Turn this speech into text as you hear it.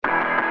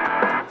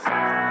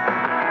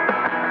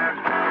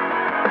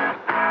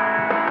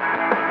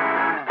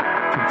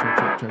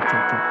check.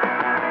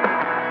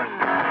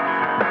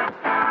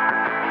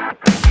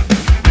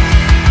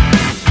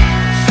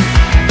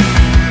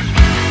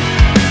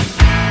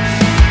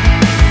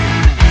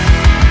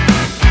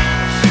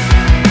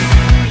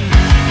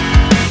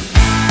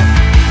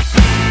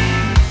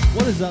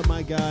 What is up,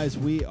 my guys?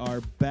 We are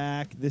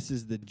back. This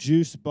is the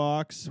Juice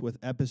Box with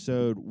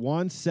episode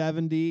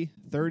 170,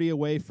 30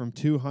 away from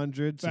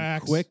 200.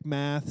 Facts. Some quick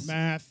maths.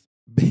 Math.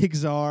 Big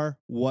Czar,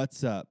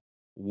 what's up?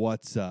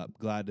 What's up?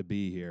 Glad to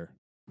be here.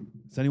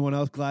 Is anyone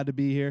else glad to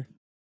be here?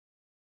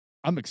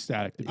 I'm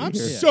ecstatic to be I'm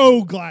here.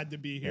 so glad to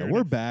be here. Yeah,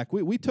 we're back.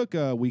 We took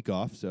a week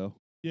off, so.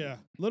 Yeah,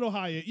 little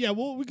hiatus. Yeah,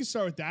 well, we can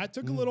start with that.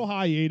 Took a little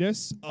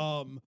hiatus.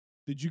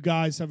 Did you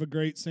guys have a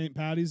great St.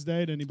 Patty's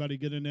Day? Did anybody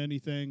get into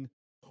anything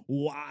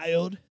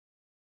wild?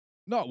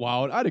 Not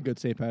wild. I had a good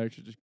St. Patrick's.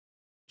 Just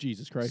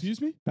Jesus Christ. Excuse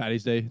me?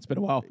 Patty's Day. It's been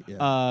a while.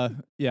 Yeah.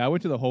 I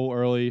went to the hole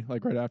early,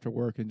 like right after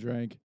work, and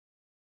drank.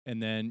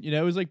 And then,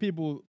 it was like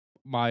people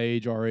my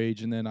age, our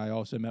age, and then I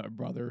also met my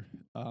brother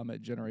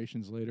at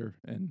Generations later,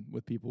 and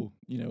with people,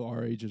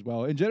 our age as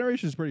well. And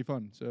Generations is pretty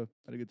fun, so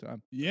had a good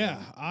time. Yeah,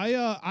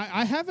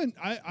 I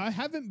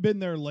haven't been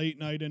there late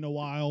night in a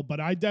while, but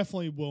I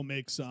definitely will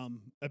make some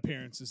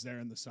appearances there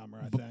in the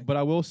summer, I think. But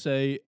I will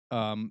say,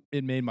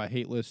 it made my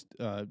hate list.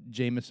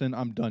 Jameson,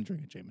 I'm done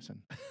drinking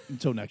Jameson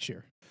until next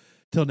year.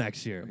 Till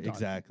next year, I'm done.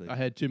 exactly. I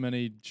had too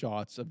many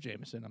shots of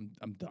Jameson.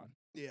 I'm done.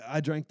 Yeah, I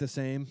drank the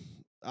same.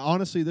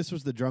 Honestly, this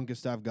was the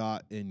drunkest I've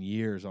got in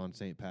years on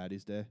St.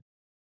 Patty's Day.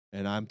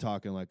 And I'm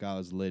talking like I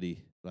was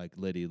litty.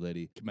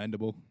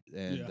 Commendable.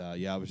 And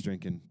I was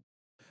drinking.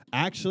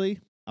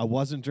 Actually, I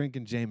wasn't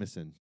drinking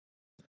Jameson.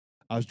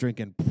 I was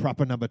drinking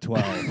proper number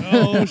 12.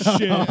 Oh,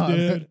 shit,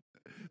 dude.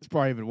 It's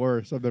probably even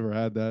worse. I've never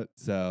had that.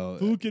 So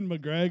Fucking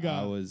McGregor.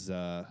 I was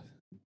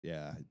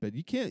but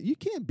you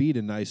can't beat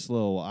a nice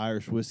little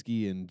Irish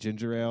whiskey and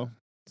ginger ale.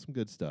 Some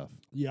good stuff.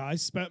 Yeah, I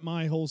spent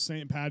my whole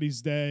St.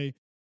 Patty's Day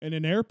in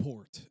an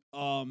airport.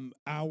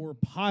 Our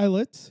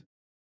pilot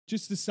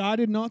just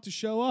decided not to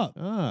show up.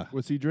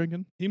 What's he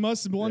drinking? He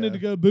must have wanted to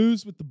go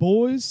booze with the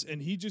boys,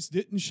 and he just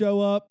didn't show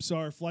up. So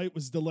our flight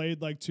was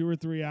delayed like 2 or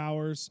 3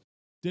 hours.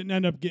 Didn't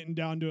end up getting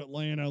down to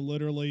Atlanta.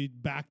 Literally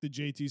back to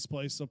JT's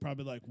place. So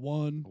probably like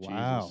 1.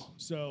 Wow. Jesus.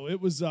 So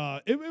it was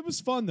it was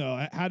fun though.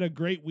 I had a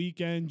great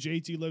weekend.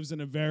 JT lives in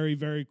a very,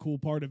 very cool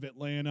part of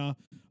Atlanta.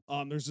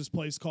 There's this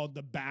place called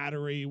The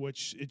Battery,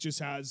 which it just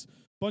has a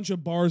bunch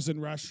of bars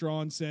and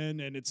restaurants in,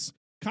 and it's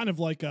kind of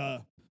like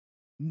a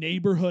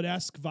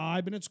neighborhood-esque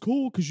vibe, and it's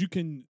cool because you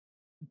can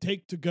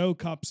take to-go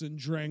cups and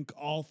drink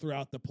all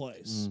throughout the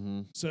place.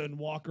 Mm-hmm. So and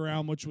walk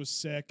around, which was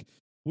sick.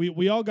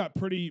 We all got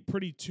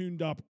pretty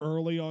tuned up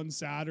early on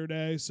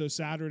Saturday. So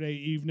Saturday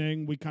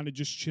evening we kind of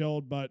just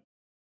chilled, but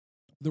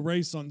the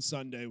race on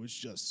Sunday was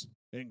just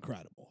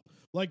incredible.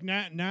 Like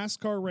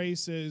NASCAR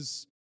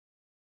races,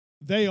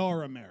 they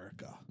are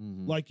America.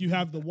 Mm-hmm. Like you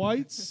have the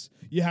whites,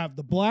 you have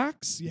the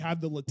blacks, you have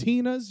the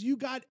Latinas, you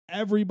got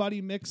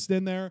everybody mixed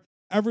in there.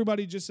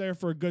 Everybody just there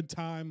for a good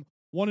time,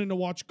 wanting to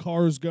watch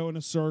cars go in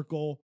a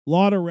circle. A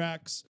lot of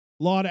wrecks,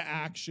 a lot of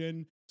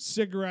action,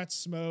 cigarettes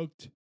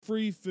smoked,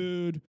 free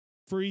food,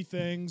 free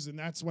things. And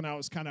that's when I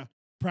was kind of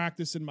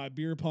practicing my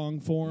beer pong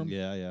form.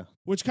 Yeah.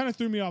 Which kind of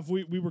threw me off.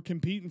 We were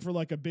competing for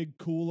like a big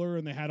cooler,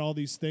 and they had all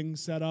these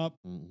things set up.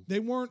 They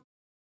weren't.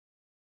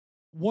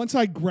 Once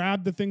I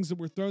grabbed the things that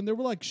were thrown, they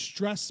were like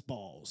stress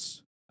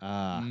balls.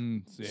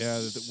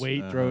 The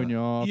weight throwing you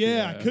off.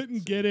 Yeah, I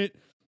couldn't get it.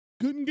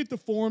 Couldn't get the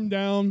form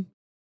down.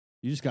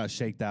 You just got to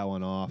shake that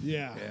one off.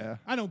 Yeah.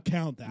 I don't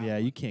count that. Yeah,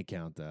 you can't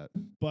count that.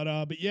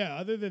 But yeah,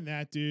 other than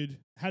that, dude,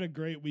 had a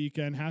great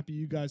weekend. Happy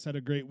you guys had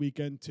a great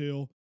weekend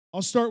too.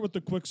 I'll start with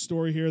the quick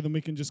story here, then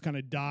we can just kind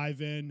of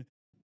dive in.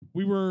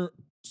 We were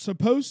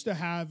supposed to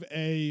have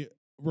a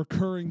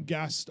recurring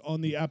guest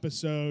on the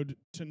episode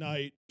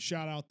tonight.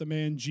 Shout out the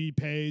man G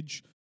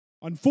Page.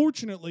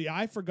 Unfortunately,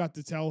 I forgot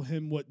to tell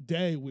him what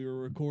day we were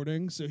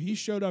recording, so he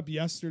showed up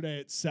yesterday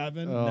at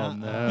 7. Oh,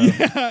 no.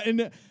 Yeah,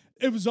 and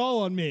it was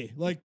all on me.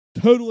 Like,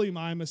 totally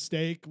my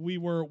mistake. We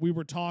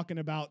were talking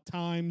about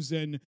times,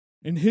 and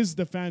in his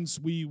defense,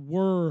 we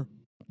were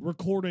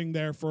recording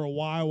there for a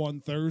while on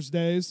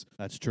Thursdays.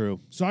 That's true.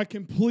 So I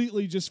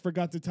completely just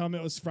forgot to tell him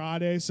it was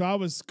Friday. So I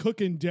was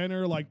cooking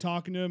dinner, like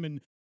talking to him,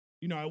 and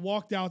I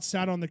walked out,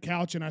 sat on the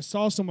couch, and I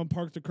saw someone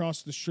parked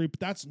across the street, but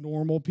that's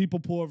normal. People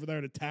pull over there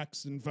to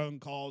text and phone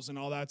calls and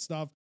all that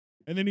stuff.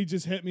 And then he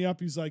just hit me up.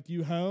 He's like,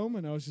 "You home?"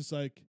 And I was just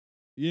like,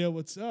 "Yeah,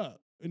 what's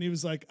up?" And he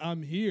was like,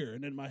 "I'm here."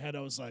 And in my head,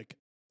 I was like,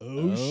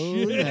 oh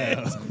shit.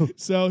 No.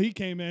 So he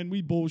came in.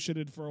 We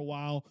bullshitted for a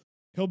while.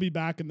 He'll be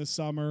back in the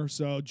summer.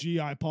 So, gee,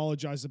 I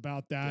apologize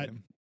about that.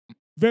 Damn.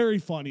 Very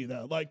funny,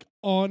 though. Like,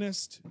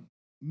 honest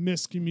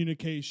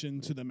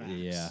miscommunication to the max.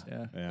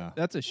 Yeah.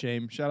 That's a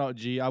shame. Shout out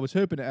G. I was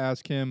hoping to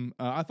ask him.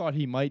 I thought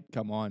he might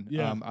come on.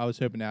 Yeah. I was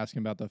hoping to ask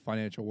him about the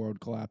financial world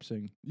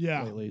collapsing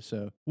lately.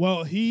 So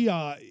Well, he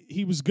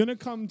was gonna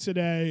come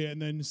today,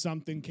 and then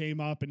something came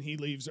up, and he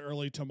leaves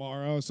early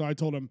tomorrow. So I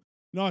told him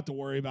not to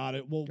worry about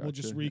it. We'll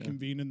just Gotcha,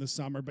 reconvene in the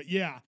summer. But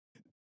yeah,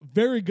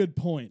 very good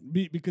point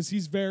because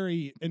he's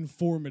very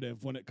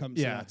informative when it comes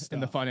to that stuff. In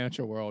the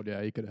financial world,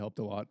 he could have helped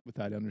a lot with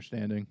that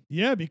understanding.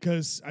 Yeah,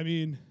 because I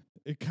mean,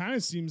 it kind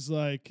of seems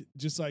like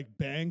just like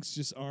banks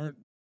just aren't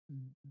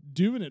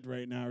doing it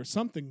right now, or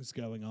something's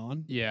going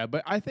on. Yeah,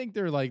 but I think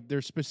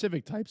they're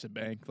specific types of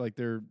bank. Like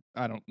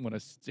I don't want to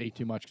say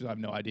too much because I have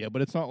no idea,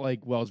 but it's not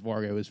like Wells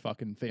Fargo is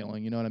fucking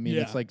failing. You know what I mean?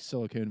 Yeah. It's like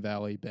Silicon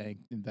Valley Bank,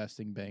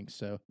 investing banks.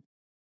 So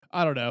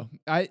I don't know.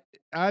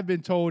 I've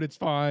been told it's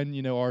fine.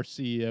 You know, our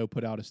CEO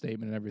put out a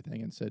statement and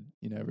everything and said,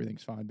 you know,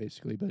 everything's fine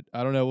basically. But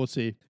I don't know. We'll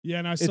see. Yeah,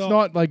 and It's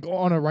not like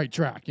on a right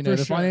track. You know,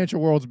 the sure. financial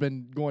world's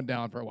been going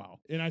down for a while.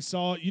 And I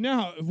saw, you know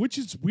how, which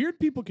is weird,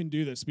 people can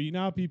do this, but you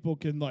know how people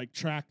can like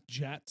track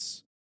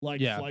jets,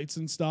 like flights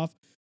and stuff.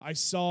 I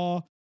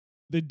saw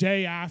the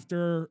day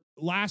after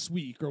last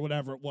week or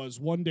whatever it was,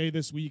 one day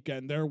this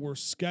weekend, there were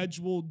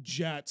scheduled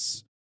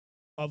jets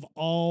of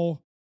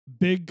all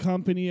big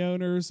company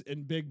owners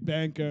and big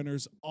bank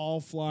owners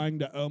all flying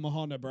to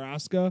Omaha,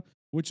 Nebraska,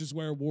 which is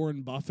where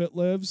Warren Buffett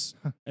lives.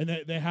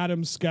 And they had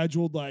him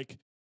scheduled like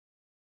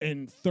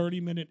in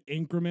 30-minute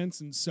increments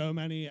and so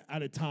many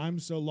at a time.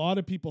 So a lot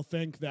of people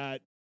think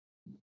that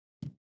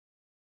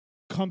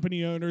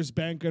company owners,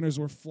 bank owners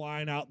were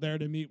flying out there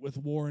to meet with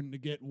Warren to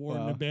get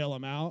Warren to bail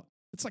him out.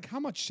 It's like, how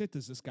much shit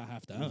does this guy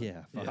have to own?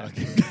 Yeah, fuck.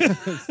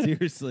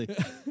 Seriously.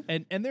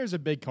 And there's a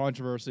big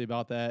controversy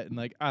about that. And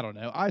like, I don't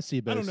know. I see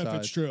both I don't know sides.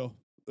 if it's true.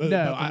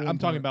 No, I'm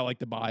talking about like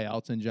the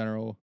buyouts in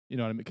general. You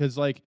know what I mean? Because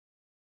like,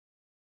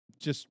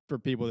 just for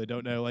people that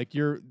don't know, like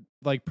you're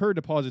like per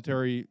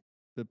depository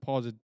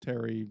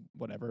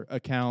whatever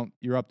account,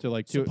 you're up to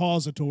like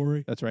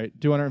suppository. That's right,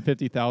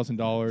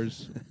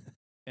 $250,000,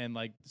 and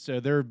like so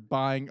they're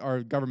buying,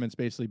 our government's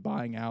basically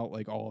buying out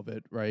like all of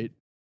it, right?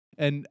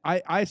 And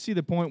I see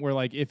the point where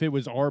like if it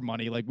was our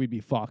money, like we'd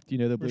be fucked, you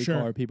know, the blue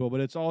collar people. But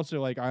it's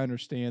also like I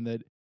understand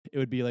that it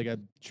would be like a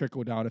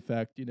trickle down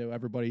effect. You know,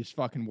 everybody's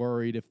fucking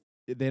worried if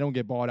they don't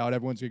get bought out,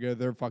 everyone's gonna go to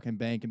their fucking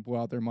bank and pull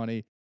out their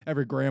money.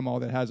 Every grandma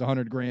that has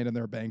 $100,000 in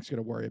their bank's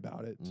gonna worry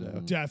about it.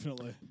 So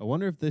Definitely. I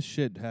wonder if this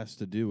shit has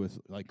to do with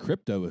like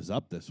crypto is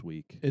up this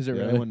week. Is it Did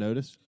really? anyone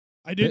notice?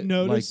 I didn't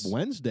notice. Like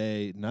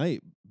Wednesday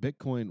night,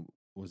 Bitcoin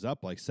was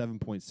up like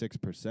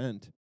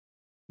 7.6%.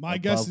 My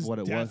guess above is what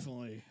it was.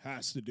 definitely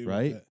has to do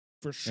Right? with it.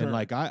 For sure. And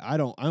like I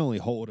only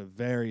hold a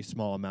very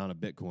small amount of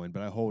Bitcoin,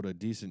 but I hold a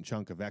decent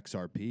chunk of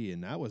XRP,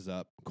 and that was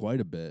up quite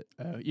a bit.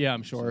 yeah,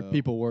 I'm sure So-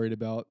 people worried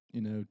about,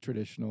 you know,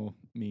 traditional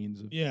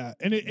means of Yeah,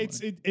 and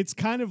it's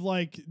kind of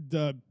like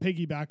the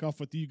piggyback off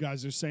what you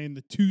guys are saying,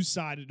 the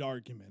two-sided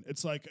argument.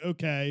 It's like,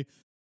 okay,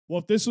 well,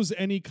 if this was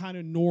any kind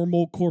of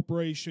normal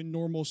corporation,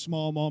 normal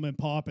small mom and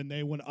pop, and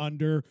they went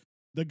under,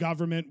 the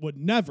government would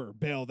never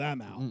bail them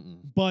out.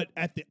 But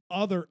at the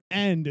other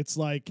end, it's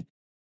like,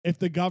 if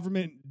the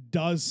government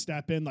does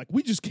step in, like,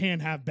 we just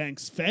can't have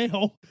banks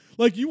fail.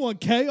 Like, you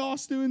want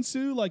chaos to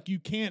ensue, like, you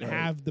can't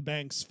have the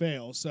banks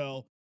fail.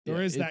 So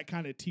there is that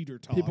kind of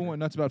teeter-totter. people went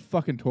nuts about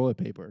fucking toilet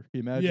paper. Can you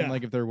imagine, Yeah.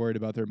 like, if they're worried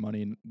about their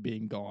money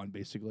being gone,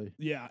 basically?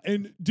 Yeah,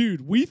 and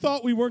dude, we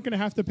thought we weren't going to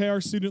have to pay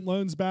our student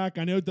loans back.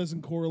 I know it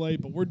doesn't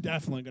correlate, but we're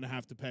definitely going to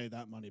have to pay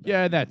that money back.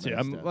 Yeah, that too. Most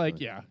I'm like,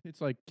 definitely. yeah,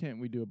 it's like, can't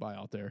we do a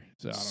buyout there?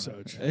 So I don't So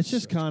know. true. It's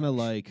just So kind of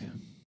like,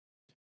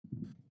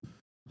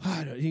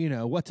 I don't, you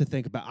know, what to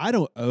think about. I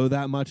don't owe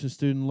that much in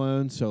student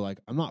loans, so like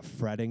I'm not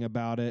fretting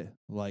about it.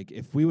 Like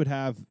if we would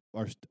have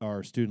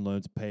our student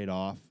loans paid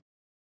off,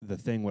 the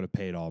thing would have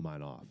paid all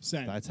mine off.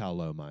 Same. That's how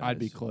low mine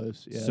I'd is. be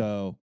close. Yeah.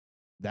 So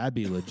that'd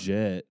be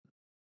legit.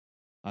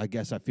 I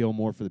guess I feel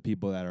more for the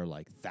people that are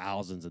like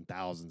thousands and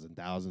thousands and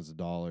thousands of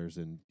dollars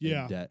in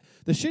debt.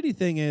 The shitty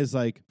thing is,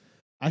 like,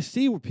 I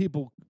see where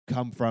people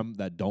come from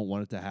that don't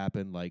want it to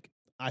happen. Like,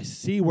 I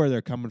see where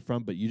they're coming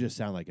from, but you just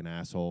sound like an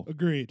asshole.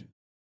 Agreed.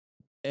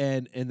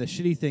 And the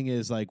shitty thing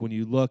is, like, when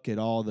you look at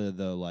all the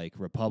like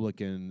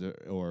Republicans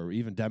or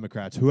even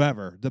Democrats,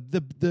 whoever,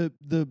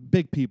 the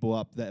big people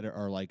up that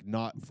are like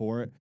not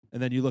for it,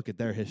 and then you look at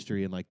their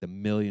history and like the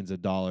millions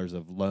of dollars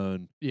of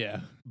loan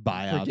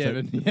buyouts,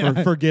 Forgiven,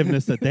 for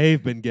forgiveness that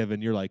they've been given,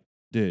 you're like,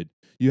 dude,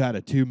 you had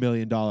a $2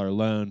 million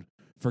loan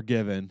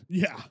forgiven.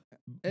 Yeah.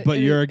 But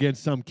you're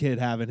against some kid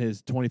having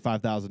his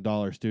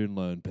 $25,000 student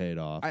loan paid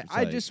off.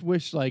 I just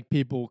wish like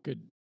people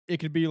could. It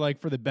could be like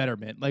for the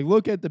betterment. Like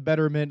look at the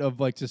betterment of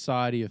like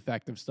society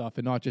effective stuff,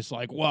 and not just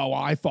like, well,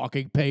 I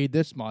fucking paid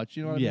this much.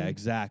 You know what I mean? Yeah,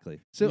 exactly.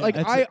 So Yeah, like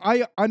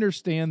I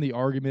understand the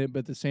argument, but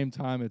at the same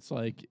time, it's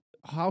like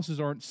houses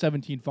aren't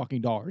 $17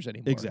 fucking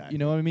anymore. Exactly. You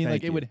know what I mean? Thank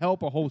Like you. it would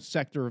help a whole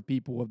sector of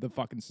people of the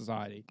fucking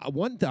society. I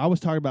was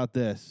talking about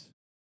this,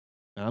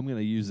 and I'm going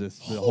to use this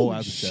the whole Holy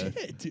episode.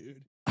 shit,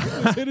 dude. You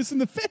almost hit us in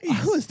the face.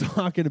 I was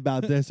talking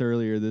about this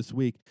earlier this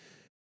week.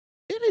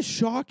 It is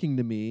shocking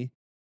to me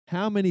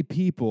how many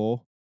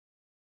people,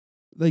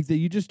 like, that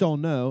you just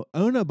don't know,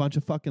 own a bunch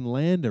of fucking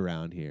land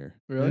around here.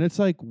 Really? And it's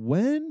like,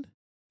 when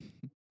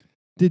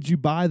did you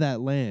buy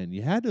that land?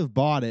 You had to have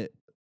bought it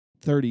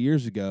 30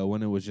 years ago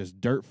when it was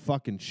just dirt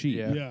fucking cheap.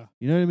 Yeah. Yeah.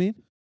 You know what I mean?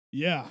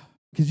 Yeah.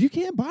 Because you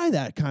can't buy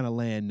that kind of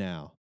land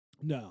now.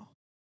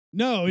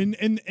 No,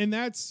 and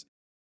that's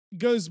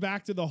goes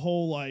back to the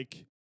whole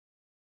like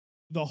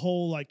the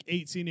whole like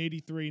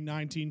 1883,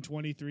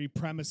 1923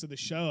 premise of the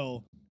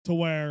show to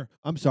where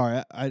I'm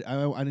sorry, I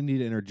didn't need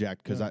to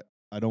interject because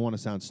I don't want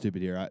to sound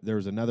stupid here. There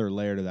was another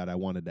layer to that I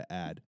wanted to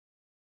add.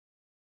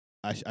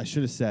 I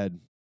should have said,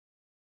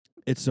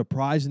 it's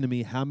surprising to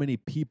me how many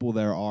people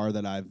there are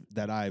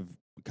that I've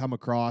come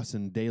across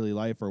in daily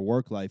life or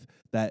work life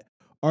that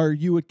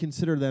you would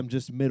consider them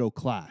just middle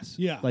class.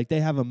 Yeah. Like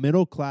they have a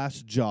middle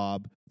class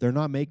job. They're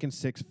not making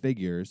six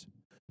figures,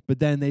 but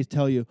then they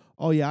tell you,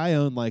 "Oh yeah, I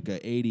own like a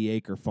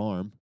 80-acre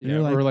farm." And Yeah,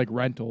 you're like, or like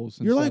rentals.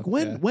 And you're stuff.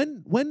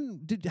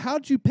 like, how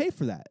did you pay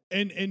for that?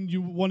 And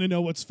you want to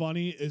know what's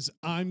funny is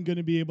I'm going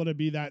to be able to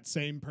be that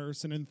same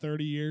person in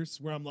 30 years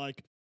where I'm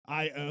like,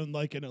 I own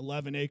like an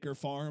 11-acre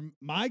farm.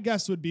 My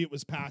guess would be it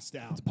was passed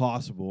down. It's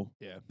possible.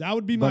 Yeah. That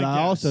would be my But guess.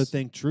 I also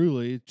think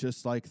truly,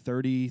 just like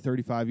 30,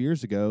 35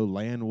 years ago,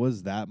 land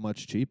was that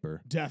much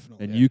cheaper.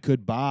 Definitely. And you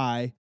could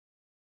buy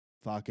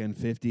fucking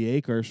 50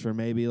 acres for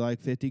maybe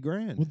like 50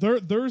 grand. Well,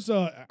 there's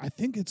I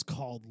think it's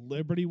called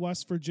Liberty,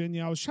 West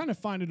Virginia. I was trying to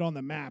find it on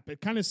the map.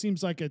 It kind of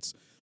seems like it's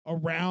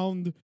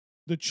around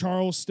the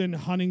Charleston,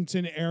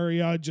 Huntington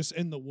area, just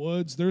in the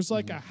woods. There's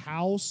like a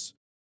house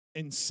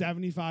and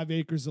 75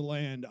 acres of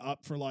land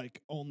up for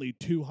like only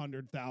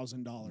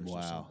 $200,000. Wow.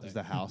 Or something. Is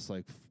the house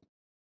like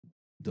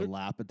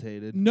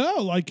dilapidated? No,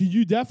 like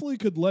you definitely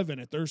could live in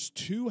it. There's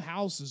 2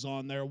 houses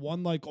on there,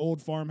 one like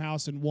old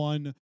farmhouse and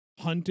one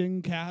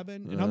hunting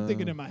cabin. And I'm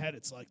thinking in my head,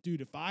 it's like, dude,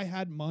 if I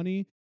had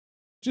money,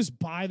 just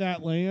buy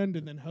that land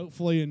and then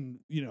hopefully in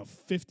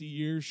 50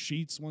 years,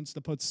 Sheetz wants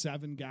to put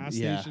 7 gas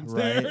stations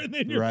there, and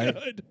then you're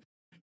good.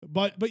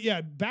 But yeah,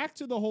 back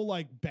to the whole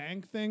like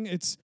bank thing.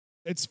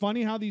 It's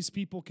funny how these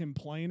people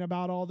complain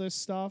about all this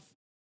stuff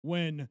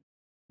when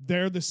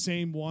they're the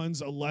same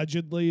ones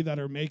allegedly that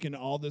are making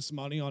all this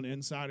money on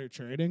insider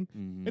trading.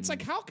 Mm-hmm. It's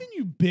like, how can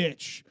you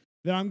bitch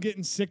that I'm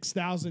getting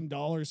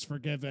 $6,000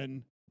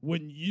 forgiven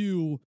when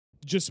you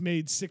just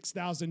made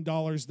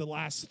 $6,000 the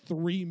last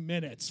 3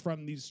 minutes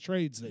from these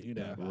trades that you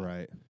know about?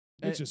 Right.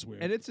 It's just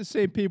weird. And it's the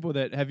same people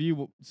that have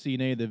you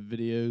seen any of the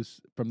videos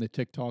from the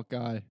TikTok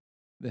guy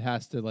that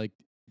has to like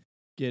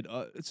get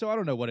so I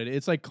don't know what it is.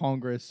 It's like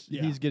Congress.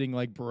 Yeah. He's getting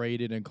like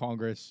berated in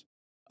Congress.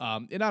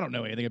 And I don't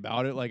know anything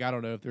about it. Like I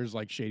don't know if there's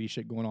like shady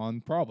shit going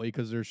on, probably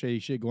because there's shady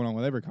shit going on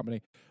with every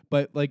company.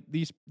 But like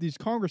these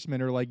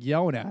congressmen are like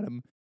yelling at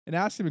him and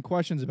asking him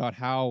questions about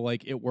how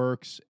like it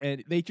works,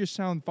 and they just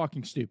sound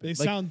fucking stupid. They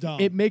like, sound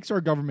dumb. It makes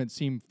our government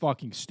seem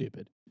fucking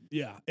stupid.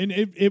 Yeah. And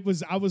it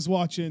was, I was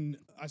watching,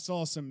 I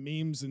saw some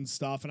memes and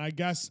stuff, and I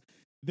guess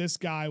this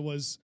guy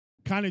was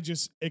kind of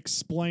just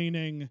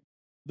explaining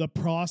the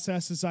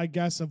processes, I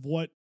guess, of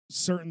what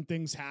certain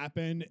things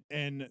happen,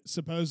 and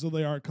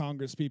supposedly our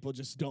Congress people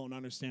just don't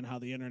understand how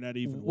the internet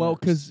even Well, works.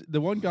 because the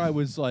one guy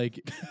was like,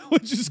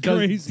 which is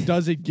crazy.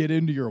 Does it get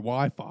into your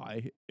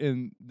Wi-Fi?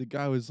 And the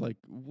guy was like,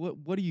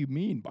 what do you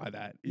mean by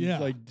that? He's Yeah.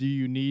 like, do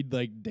you need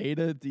like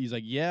data? He's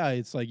like, yeah,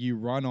 it's like you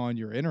run on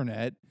your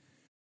internet.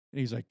 And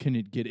he's like, can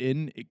it get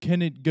in?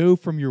 Can it go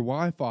from your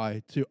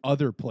Wi-Fi to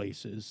other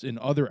places and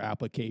other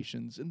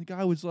applications? And the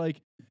guy was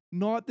like,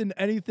 not than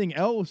anything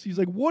else. He's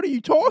like, what are you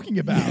talking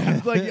about?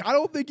 Yeah. Like, I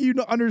don't think you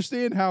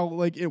understand how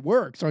like it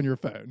works on your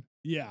phone.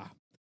 Yeah.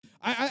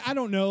 I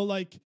don't know.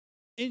 Like,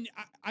 and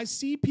I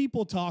see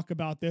people talk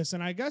about this,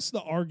 and I guess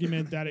the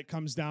argument that it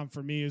comes down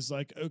for me is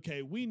like,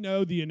 okay, we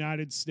know the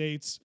United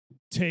States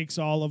takes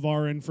all of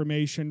our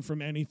information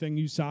from anything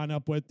you sign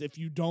up with. If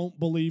you don't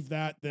believe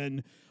that,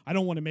 then I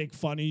don't want to make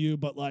fun of you,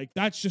 but like,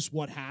 that's just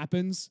what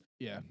happens.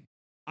 Yeah.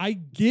 I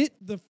get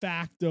the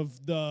fact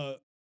of the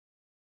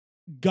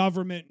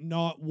government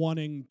not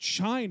wanting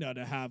China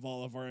to have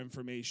all of our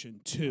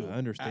information too. I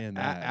understand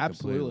that.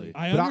 Absolutely. completely.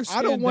 I But understand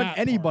I don't want that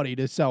anybody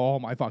to sell all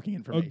my fucking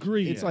information.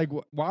 Agreed. It's like,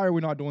 why are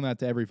we not doing that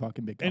to every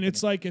fucking big company? And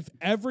it's like,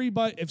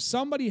 if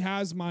somebody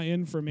has my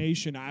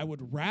information, I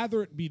would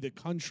rather it be the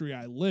country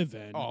I live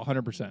in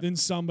 100%. than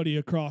somebody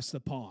across the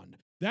pond.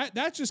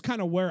 That's just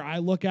kind of where I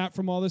look at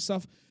from all this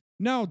stuff.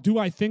 Now, do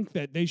I think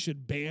that they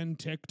should ban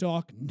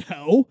TikTok?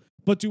 No.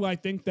 But do I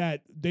think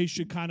that they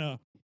should kind of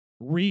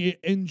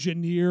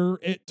re-engineer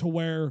it to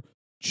where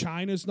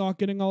China's not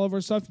getting all of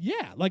our stuff?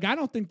 Yeah. Like, I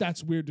don't think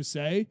that's weird to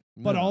say.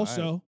 But No,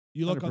 also,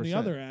 you look on the 100%.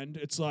 other end,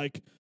 it's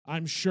like,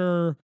 I'm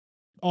sure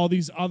all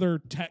these other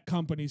tech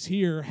companies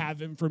here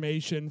have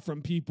information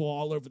from people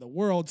all over the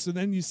world. So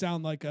then you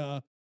sound like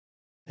a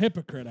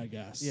hypocrite, I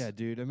guess. Yeah,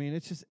 dude. I mean,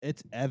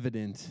 it's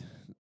evident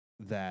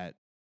that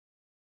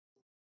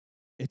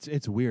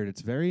it's weird.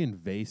 It's very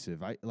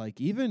invasive. So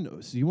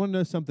you want to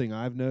know something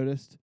I've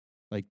noticed?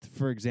 Like,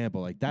 for example,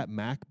 like that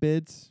Mac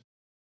bids.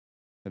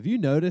 Have you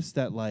noticed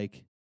that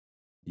like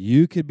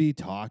you could be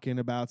talking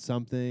about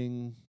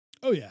something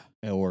Oh, yeah.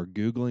 or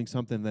Googling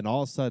something, then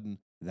all of a sudden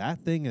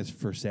that thing is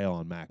for sale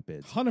on Mac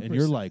bids. 100%. And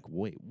you're like,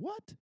 wait,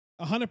 what?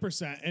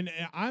 100%. And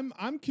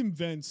I'm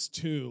convinced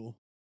too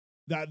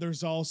that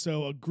there's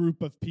also a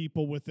group of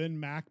people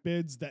within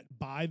MacBids that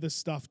buy the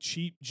stuff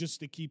cheap just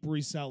to keep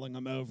reselling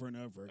them over and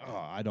over again. Oh,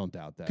 I don't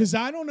doubt that. Because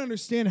I don't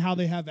understand how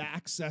they have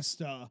access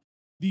to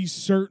these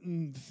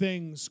certain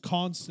things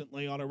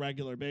constantly on a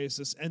regular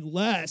basis,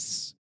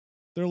 unless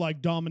They're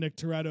like Dominic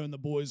Toretto and the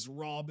boys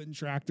robbing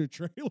tractor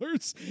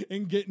trailers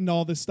and getting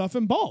all this stuff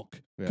in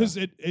bulk because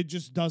it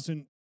just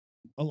doesn't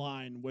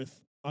align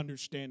with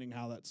understanding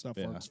how that stuff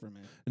works for me.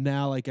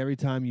 Now, like every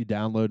time you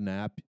download an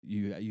app,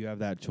 you have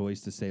that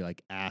choice to say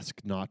like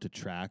ask not to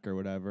track or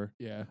whatever.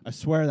 Yeah, I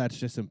swear that's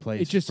just in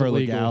place it's just for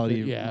illegal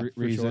legality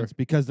reasons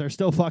because they're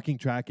still fucking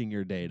tracking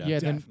your data. Yeah,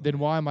 then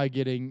why am I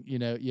getting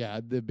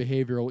the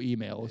behavioral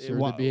emails or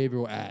the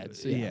behavioral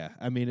ads? Yeah,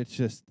 I mean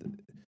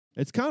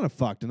it's kind of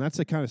fucked, and that's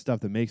the kind of stuff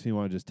that makes me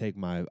want to just take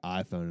my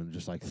iPhone and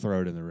just like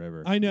throw it in the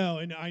river. I know,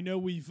 and I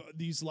know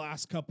these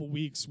last couple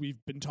weeks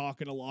we've been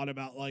talking a lot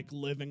about like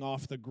living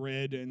off the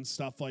grid and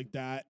stuff like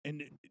that.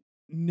 And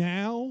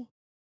now,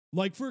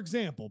 like for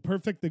example,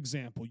 perfect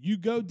example, you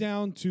go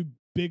down to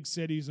big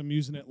cities. I'm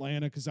using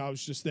Atlanta because I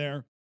was just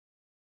there.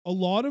 A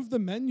lot of the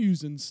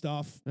menus and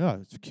stuff,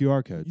 it's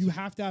QR codes. You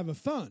have to have a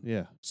phone.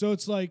 Yeah, so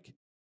it's like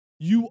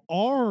you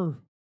are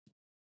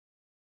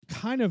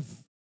kind of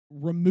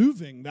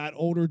removing that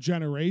older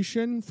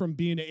generation from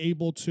being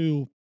able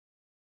to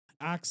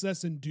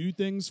access and do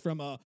things from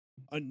a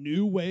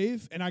new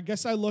wave. And I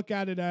guess I look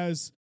at it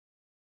as,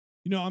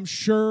 I'm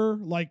sure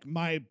like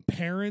my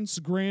parents,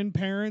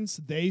 grandparents,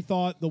 they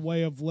thought the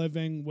way of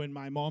living when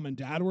my mom and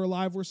dad were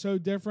alive were so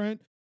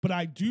different. But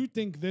I do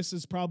think this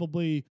is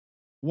probably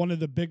one of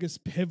the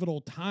biggest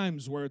pivotal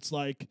times where it's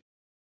like,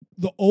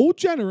 the old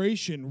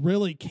generation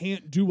really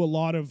can't do a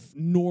lot of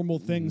normal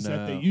things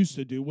that they used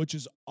to do, which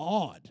is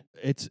odd.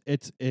 It's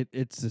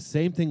the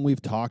same thing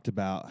we've talked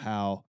about,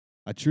 how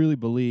I truly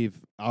believe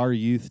our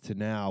youth to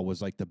now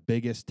was like the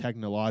biggest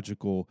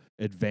technological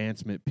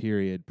advancement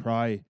period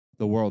probably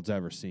the world's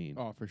ever seen.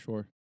 Oh, for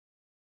sure.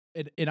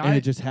 And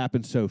it just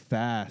happened so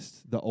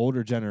fast. The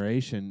older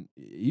generation,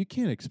 you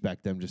can't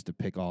expect them just to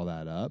pick all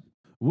that up.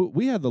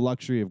 We had the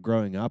luxury of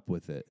growing up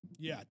with it.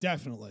 Yeah,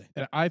 definitely.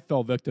 And I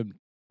fell victim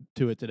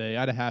to it today.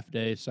 I had a half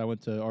day, so I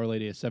went to Our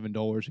Lady at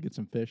 $7 to get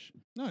some fish.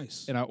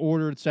 Nice. And I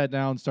ordered, sat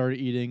down, started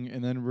eating,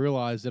 and then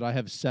realized that I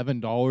have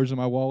 $7 in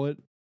my wallet,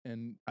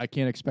 and I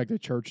can't expect a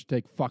church to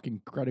take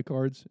fucking credit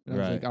cards. And I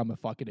was like, I'm a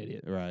fucking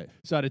idiot. Right.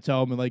 So I had to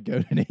tell them and like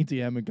go to an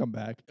ATM and come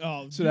back.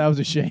 Oh, so that was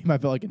a shame. I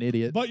felt like an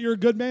idiot. But you're a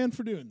good man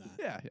for doing that.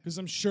 Yeah. Because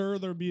I'm sure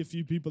there'll be a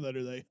few people that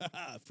are like,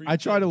 free I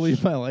tried to fish.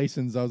 leave my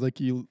license. I was like,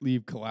 you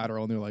leave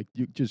collateral, and they're like,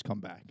 you just come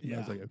back. And I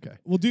was like, okay.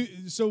 Well,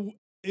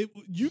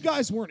 you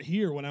guys weren't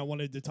here when I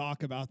wanted to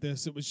talk about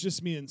this. It was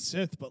just me and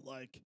Sith, but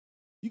like,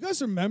 you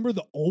guys remember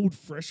the old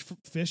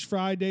fish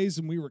fry days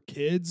when we were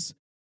kids?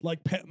 Like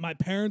my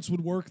parents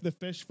would work the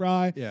fish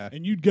fry,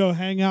 and you'd go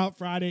hang out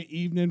Friday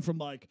evening from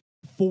like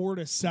 4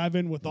 to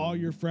 7 with all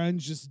your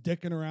friends, just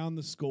dicking around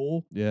the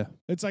school. Yeah,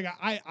 it's like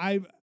I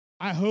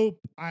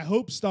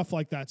hope stuff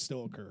like that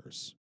still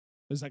occurs.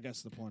 Is I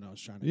guess the point I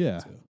was trying to get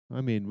to.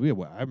 I mean,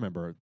 I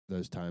remember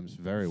those times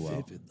very well,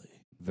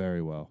 vividly,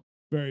 very well.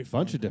 Very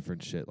fun. Bunch of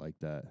different shit like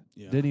that.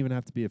 Yeah. Didn't even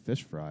have to be a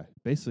fish fry.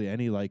 Basically,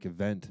 any like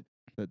event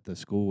that the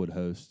school would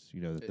host,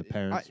 that the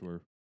parents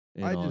were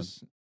in on. I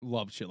just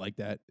love shit like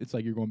that. It's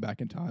like you're going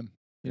back in time.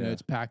 You know,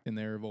 it's packed in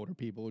there of older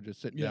people just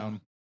sitting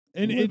down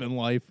and living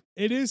life.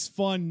 It is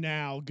fun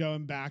now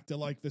going back to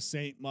like the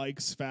St.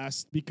 Mike's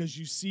Fest because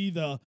you see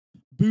the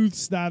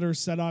booths that are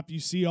set up. You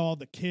see all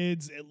the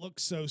kids. It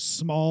looks so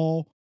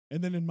small.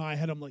 And then in my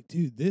head, I'm like,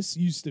 dude, this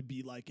used to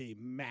be like a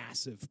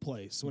massive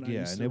place when I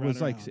used to and it was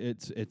run like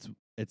around.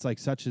 it's like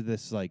such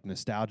this like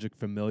nostalgic,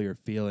 familiar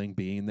feeling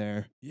being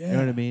there. Yeah. You know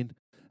what I mean?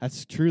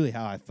 That's truly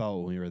how I felt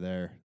when we were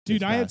there.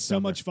 Dude, I had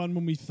so much fun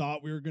when we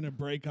thought we were gonna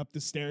break up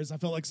the stairs. I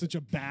felt like such a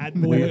bad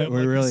boy.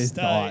 we really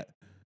thought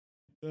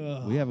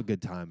Ugh. we have a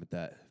good time at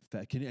that.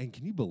 Can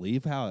you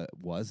believe how it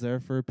was there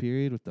for a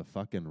period with the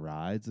fucking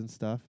rides and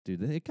stuff?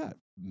 Dude, it got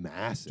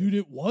massive. Dude,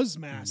 it was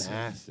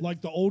massive.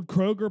 Like the old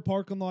Kroger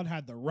parking lot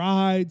had the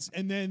rides,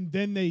 and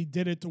then they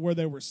did it to where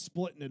they were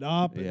splitting it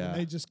up, and then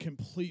they just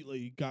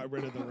completely got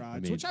rid of the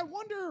rides, which I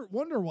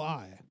wonder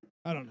why.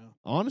 I don't know.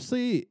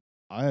 Honestly,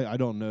 I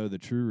don't know the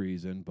true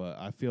reason, but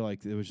I feel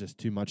like it was just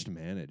too much to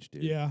manage,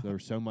 dude. Yeah. There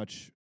was so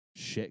much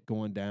shit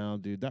going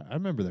down, dude. I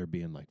remember there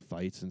being like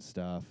fights and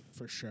stuff.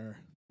 For sure.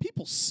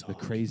 People suck.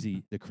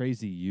 The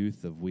crazy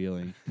youth of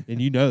Wheeling.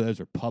 And those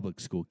are public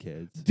school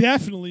kids.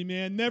 Definitely,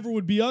 man. Never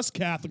would be us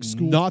Catholic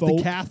school Not folk.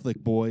 the Catholic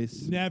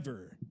boys.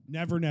 Never.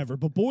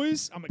 But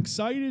boys, I'm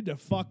excited to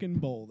fucking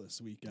bowl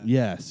this weekend.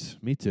 Yes,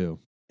 me too.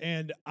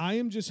 And I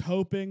am just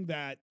hoping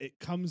that it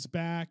comes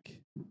back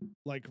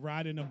like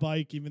riding a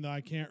bike, even though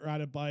I can't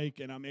ride a bike,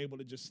 and I'm able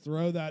to just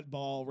throw that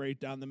ball right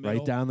down the middle.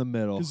 Right down the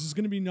middle. Because there's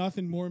going to be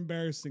nothing more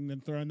embarrassing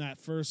than throwing that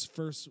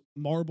first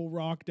marble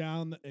rock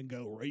down and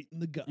go right in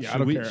the gut. Yeah, I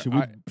don't care.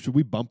 Should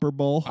we bumper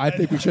bowl? I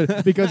think we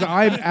should, because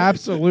I'm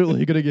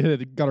absolutely going to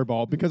get a gutter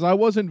ball, because I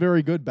wasn't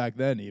very good back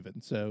then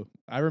even. So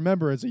I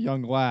remember as a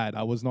young lad,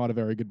 I was not a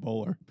very good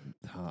bowler.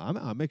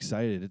 I'm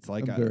excited. It's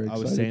like I was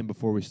excited. saying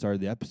before we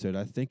started the episode,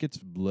 I think it's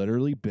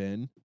literally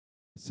been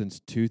since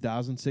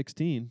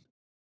 2016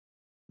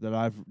 that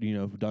I've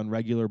done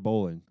regular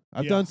bowling.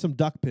 I've done some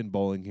duck pin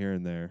bowling here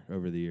and there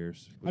over the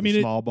years.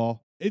 Small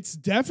ball. It's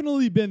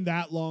definitely been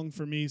that long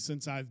for me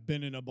since I've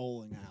been in a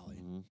bowling alley.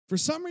 For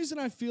some reason,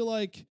 I feel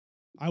like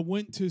I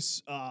went to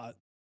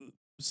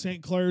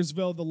St.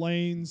 Clairsville, the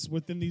lanes,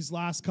 within these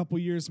last couple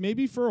years,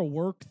 maybe for a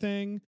work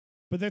thing.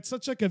 But that's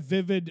such like a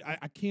vivid,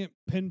 I can't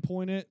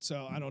pinpoint it,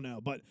 so I don't know.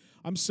 But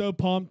I'm so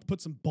pumped. Put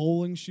some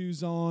bowling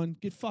shoes on.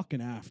 Get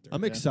fucking after.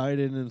 I'm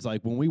excited, and it's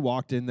like when we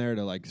walked in there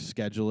to like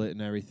schedule it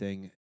and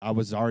everything, I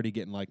was already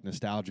getting like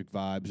nostalgic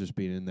vibes just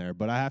being in there.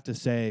 But I have to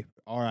say,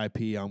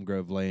 R.I.P. Elm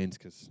Grove Lanes,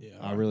 because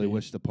I really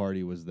wish the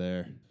party was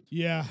there.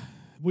 Yeah,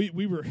 we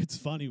were. It's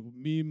funny.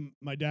 Me,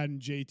 my dad,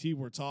 and JT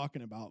were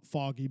talking about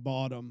Foggy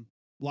Bottom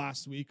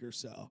last week or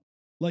so.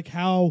 Like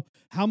how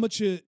much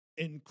an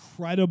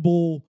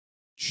incredible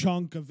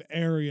chunk of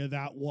area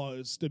that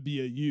was to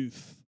be a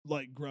youth,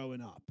 like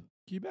growing up.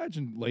 Can you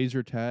imagine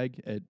laser tag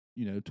at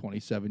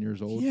 27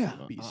 years old? Yeah.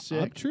 That'd be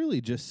sick. I'm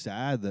truly just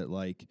sad that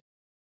like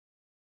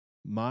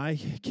my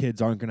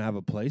kids aren't gonna have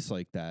a place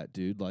like that,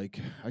 dude. Like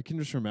I can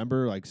just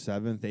remember like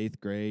 7th, 8th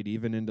grade,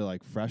 even into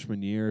like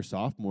freshman year,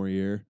 sophomore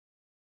year.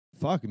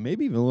 Fuck,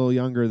 maybe even a little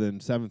younger than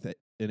 7th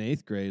and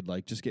 8th grade,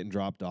 like just getting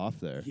dropped off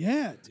there.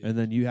 Yeah, dude. And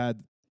then you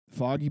had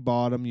Foggy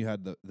Bottom, you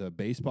had the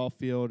baseball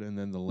field, and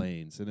then the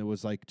lanes, and it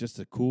was like just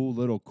a cool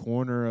little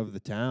corner of the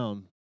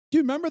town. Do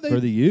you remember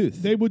for the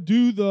youth? They would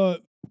do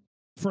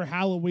for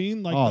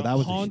Halloween, like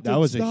that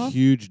was stuff? a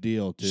huge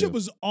deal too. Shit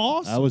was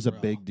awesome. That was a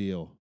bro. big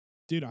deal.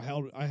 Dude, I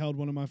held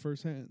one of my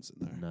first hands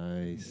in there.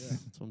 Nice. Yeah.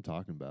 That's what I'm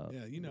talking about.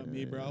 Yeah, you know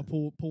me, bro.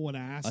 Pull an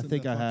ass. I in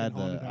think the I had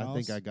fucking haunted I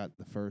think house. I got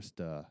the first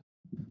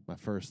my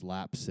first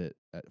lap sit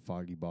at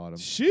Foggy Bottom.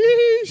 Sheesh,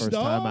 First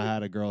dog. time I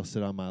had a girl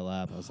sit on my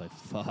lap, I was like,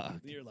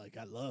 "Fuck, You're like,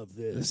 I love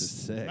this. this is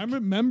sick."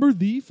 Remember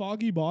the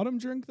Foggy Bottom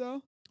drink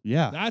though?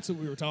 Yeah, That's what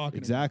we were talking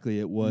exactly.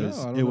 It was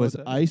I don't it know was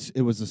what that ice.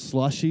 It was a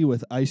slushy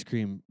with ice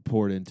cream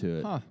poured into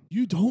it. Huh. about.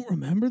 You don't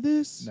remember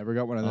this? Never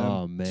got one of them.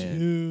 Oh man,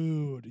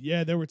 Dude.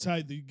 Yeah, they were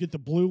tight. You get the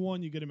blue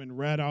one, you get them in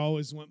red. I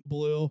always went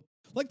blue.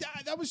 Like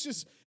that was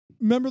just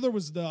remember there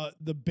was the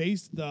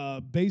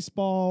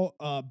baseball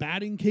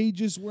batting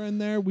cages were in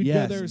there. We'd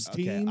go there as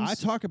teams. I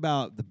talk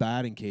about the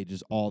batting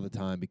cages all the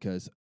time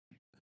because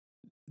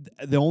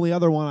the only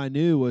other one I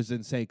knew was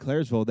in St.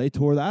 Clairsville. They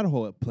tore that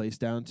whole place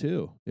down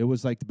too. It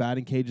was like the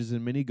batting cages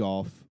in mini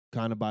golf,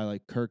 kind of by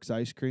like Kirk's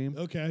Ice Cream.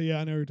 Okay,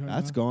 yeah, I know what you're talking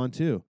That's about. gone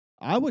too.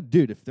 I would,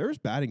 dude, if there's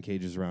batting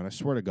cages around, I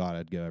swear to God,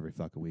 I'd go every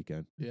fucking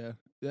weekend. Yeah.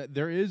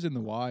 There is in the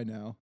Y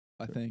now,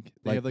 I think.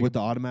 They Like, have with the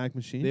automatic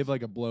machines? They have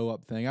like a blow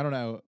up thing. I don't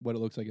know what it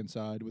looks like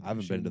inside. With I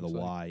haven't been to the machine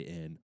looks like. Y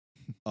in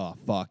a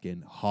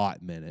fucking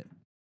hot minute.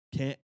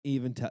 Can't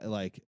even tell,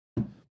 like,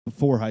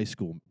 before high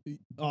school.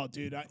 Oh,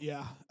 dude,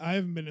 I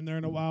haven't been in there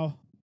in a while.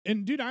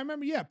 And dude, I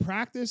remember,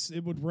 practice.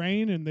 It would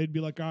rain, and they'd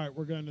be like, "All right,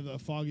 we're going to the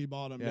Foggy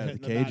Bottom." Yeah, to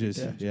hit the in batting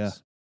cages, yeah.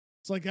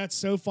 It's like that's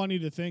so funny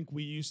to think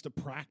we used to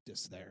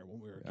practice there when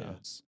we were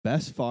kids.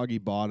 Best Foggy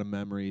Bottom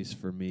memories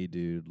for me,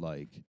 dude.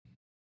 Like,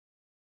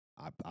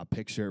 I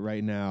picture it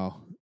right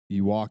now.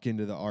 You walk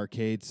into the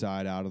arcade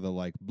side out of the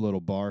like little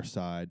bar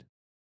side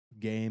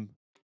game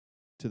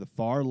to the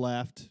far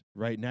left,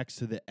 right next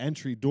to the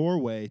entry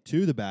doorway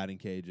to the batting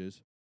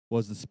cages,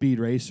 was the Speed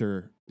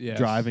Racer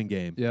driving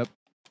game. Yep.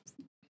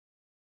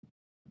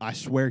 I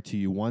swear to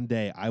you, one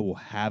day I will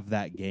have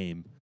that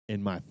game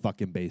in my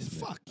fucking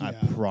basement. Fuck yeah.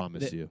 I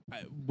promise you.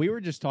 We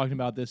were just talking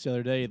about this the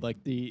other day,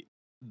 like the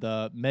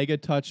Mega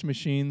Touch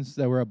machines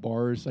that were at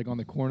bars, like on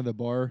the corner of the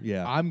bar.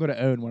 Yeah. I'm gonna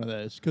own one of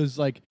those because,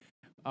 like,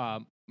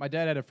 my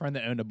dad had a friend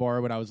that owned a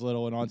bar when I was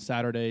little, and on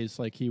Saturdays,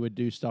 like, he would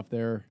do stuff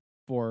there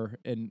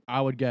and I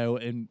would go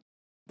and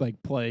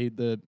like play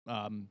the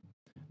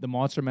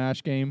Monster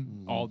Mash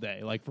game all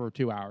day, like for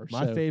 2 hours.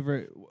 My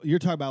favorite, you're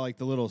talking about like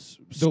the little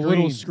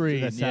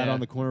screen that sat on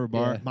the corner of a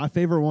bar. Yeah. My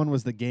favorite one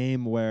was the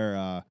game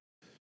where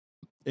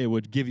it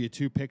would give you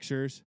two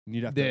pictures and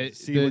you'd have to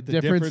see what the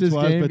difference was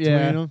game, between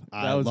them.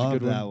 That was a love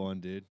good that one,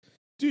 dude.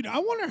 Dude, I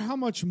wonder how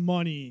much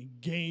money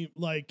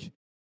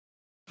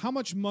how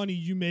much money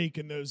you make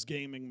in those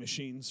gaming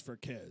machines for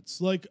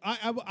kids. Like,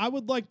 I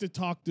would like to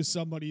talk to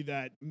somebody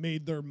that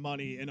made their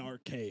money in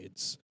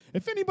arcades.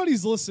 If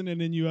anybody's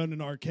listening and you own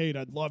an arcade,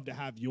 I'd love to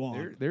have you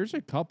on. There's a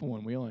couple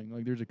in Wheeling.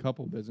 Like, there's a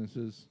couple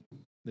businesses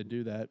that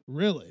do that.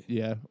 Really?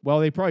 Yeah. Well,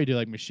 they probably do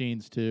like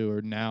machines too,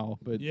 or now,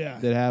 but Yeah.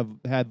 that have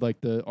had like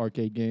the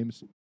arcade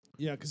games.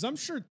 Yeah, because I'm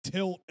sure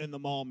Tilt in the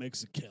mall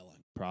makes a killing.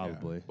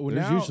 Probably. Well,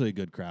 There's now- usually a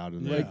good crowd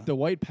in there. Like the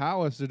White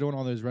Palace, they're doing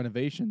all those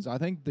renovations. I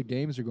think the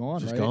games are gone,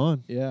 Just right?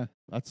 gone. Yeah.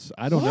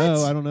 I don't What?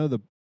 know. I don't know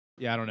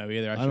Yeah, I don't know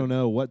either. I don't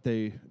know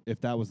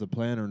if that was the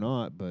plan or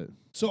not, but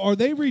So are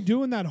they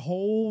redoing that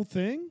whole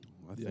thing?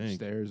 I The think.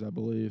 upstairs, I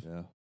believe.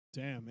 Yeah.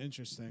 Damn,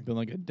 interesting. Been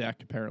like a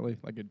deck, apparently,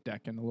 like a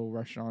deck in a little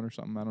restaurant or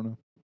something. I don't know.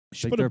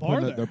 Should Think put a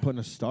bar there. they're putting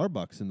a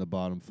Starbucks in the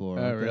bottom floor.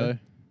 Oh, aren't they? really?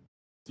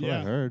 That's what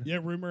I heard. Yeah,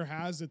 rumor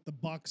has it the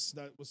Bucks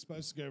that was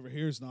supposed to go over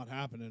here is not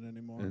happening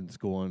anymore. And it's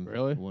going.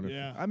 Really? I wonder if-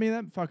 Yeah. I mean,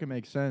 that fucking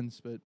makes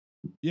sense, but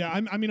Yeah,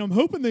 I'm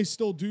hoping they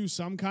still do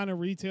some kind of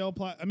retail.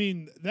 I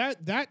mean,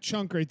 that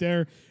chunk right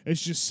there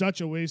is just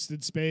such a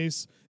wasted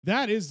space.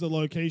 That is the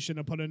location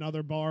to put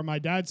another bar. My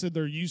dad said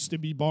there used to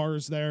be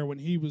bars there when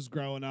he was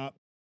growing up.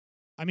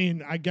 I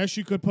mean, I guess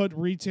you could put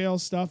retail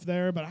stuff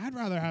there, but I'd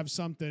rather have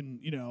something,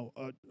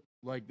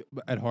 like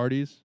at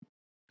Hardee's.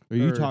 Are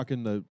you Or-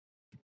 talking the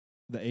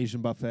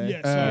Asian buffet?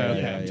 yeah, sorry,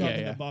 okay, I'm yeah, talking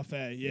yeah. the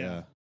buffet,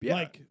 yeah. Yeah.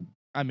 Like,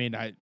 I mean,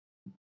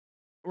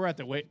 we're at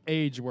the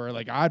age where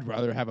like I'd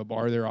rather have a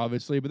bar there,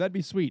 obviously, but that'd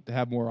be sweet to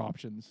have more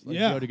options. Like,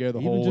 Yeah. go to go the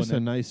Even whole. just and a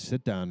then, nice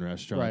sit-down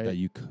restaurant Right. that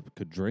you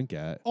could drink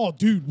at. oh,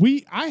 dude,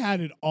 I had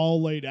it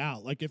all laid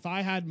out. Like, if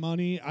I had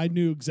money, I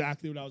knew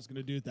exactly what I was going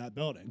to do at that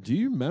building. Do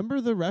you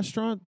remember the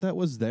restaurant that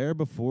was there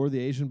before the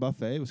Asian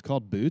buffet? It was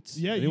called Boots.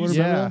 Yeah, you Anyone used,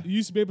 remember Yeah. that? you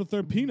used to be able to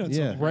throw peanuts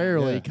Yeah. on the ground.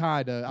 rarely, Yeah.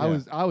 kinda.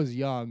 Yeah. I was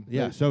young.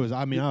 Yeah, but so it was.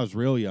 I mean, I was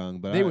real young,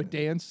 but they would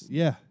dance.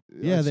 Yeah,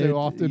 yeah, so they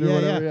often or yeah,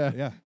 whatever, Yeah,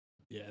 yeah.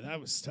 Yeah,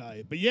 that was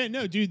tight. But yeah,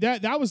 no, dude,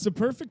 that was the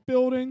perfect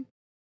building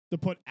to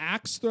put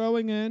axe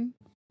throwing in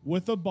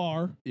with a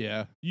bar.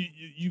 Yeah.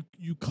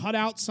 You cut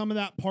out some of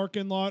that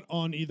parking lot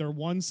on either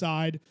one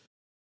side,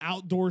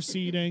 outdoor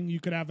seating. You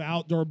could have an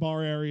outdoor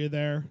bar area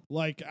there.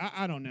 Like,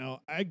 I don't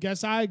know. I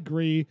guess I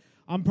agree.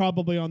 I'm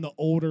probably on the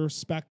older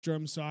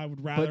spectrum, so I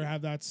would rather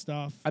have that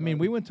stuff. I mean,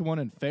 we went to one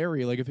in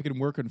Ferry. Like, if it can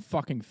work in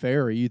fucking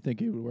Ferry, you'd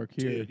think it would work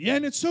here. Dude, yeah,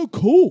 and it's so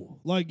cool.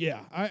 Like,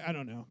 yeah, I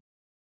don't know.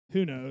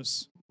 Who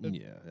knows?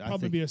 Yeah.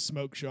 Probably be a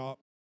smoke shop.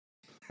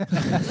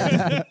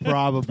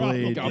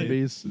 Probably.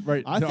 Gumby's,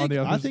 right? I on think the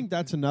I others. think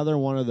that's another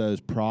one of those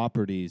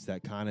properties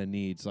that kind of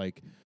needs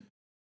like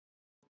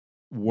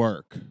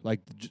work, like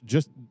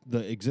just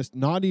the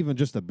not even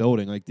just the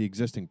building, like the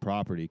existing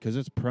property, because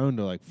it's prone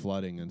to like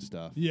flooding and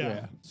stuff.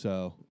 Yeah.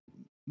 So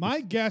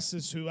My guess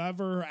is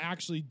whoever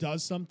actually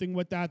does something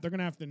with that, they're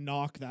gonna have to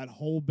knock that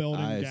whole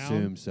building I down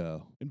assume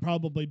so. and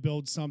probably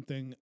build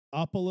something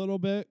up a little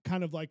bit,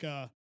 kind of like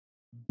a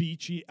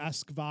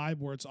beachy-esque vibe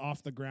where it's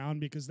off the ground,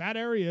 because that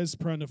area is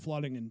prone to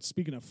flooding. And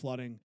speaking of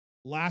flooding,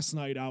 last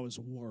night I was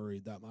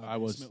worried that my I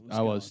was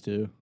basement was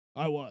too.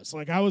 I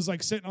was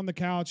like sitting on the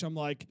couch. I'm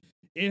like,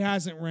 it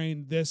hasn't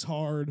rained this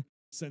hard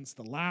since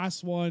the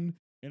last one,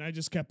 and I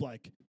just kept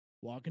like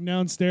walking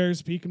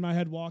downstairs, peeking my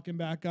head, walking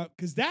back up,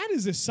 because that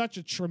is such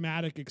a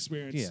traumatic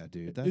experience. Yeah,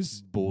 dude,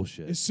 that's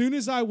bullshit. As soon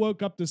as I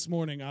woke up this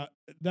morning,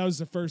 that was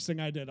the first thing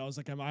I did. I was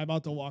like, am I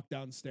about to walk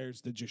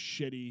downstairs to just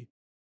shitty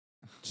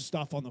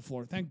stuff on the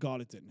floor? Thank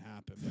God it didn't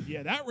happen. But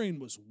yeah, that rain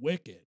was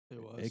wicked.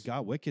 It was. It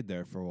got wicked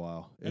there for a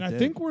while. And It I did.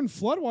 think we're in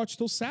flood watch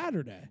till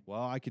Saturday.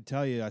 Well, I could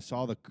tell you, I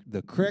saw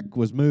the creek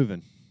was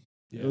moving.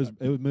 Yeah. It was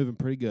moving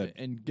pretty good.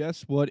 And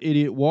guess what?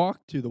 Idiot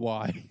walked to the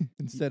Y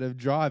instead of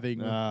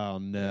driving. Oh Yeah,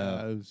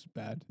 no! it was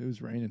bad. It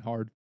was raining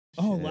hard.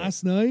 Oh, Shit.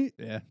 last night?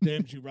 Yeah.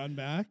 Damn, did you run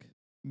back?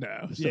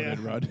 No, still Yeah.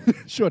 didn't run.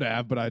 Should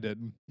have, but I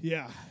didn't.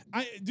 Yeah.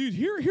 Dude,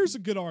 here's a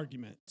good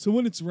argument. So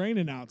when it's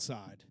raining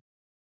outside,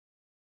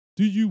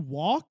 do you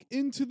walk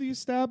into the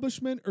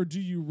establishment or do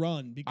you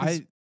run?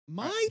 Because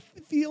my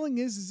feeling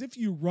is if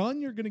you run,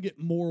 you're going to get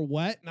more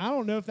wet. And I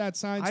don't know if that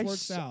science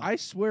works out. I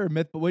swear,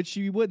 which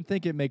you wouldn't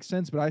think it makes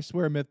sense, but I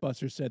swear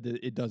MythBusters said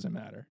that it doesn't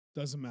matter.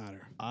 Doesn't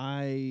matter.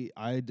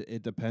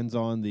 It depends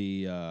on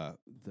the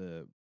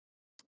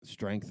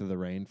strength of the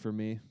rain for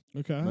me.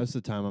 Okay. Most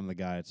of the time, I'm the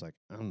guy. It's like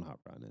I'm not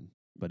running.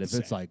 But if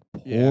it's Same. like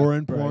Yeah,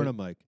 pouring, right. I'm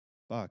like,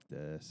 fuck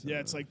this. Yeah,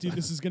 it's like, dude,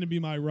 this is going to be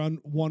my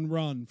one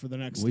run for the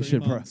next We 3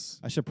 should months.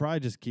 I should probably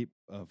just keep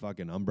a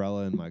fucking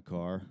umbrella in my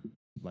car,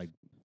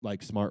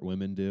 like smart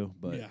women do.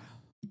 But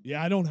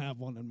Yeah, I don't have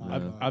one in my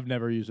car. I've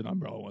never used an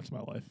umbrella once in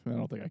my life. I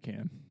don't think I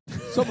can.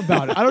 Something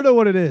about it. I don't know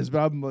what it is, but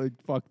I'm like,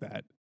 fuck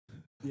that.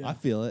 Yeah. I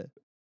feel it.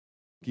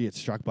 You get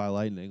struck by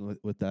lightning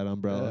with that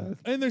umbrella.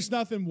 And there's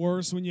nothing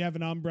worse when you have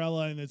an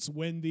umbrella and it's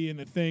windy and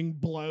the thing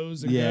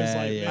blows and Yeah, goes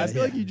like yeah, I this.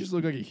 feel like you just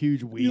look like a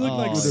huge weed. You look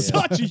like Oh, yeah.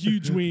 such a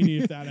huge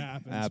weenie if that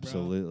happens. bro.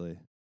 Absolutely.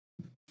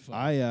 Fuck.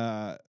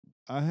 I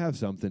have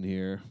something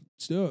here.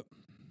 Let's do it.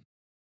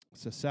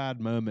 It's a sad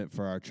moment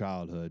for our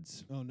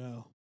childhoods. Oh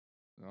no.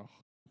 Oh,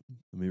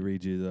 Let me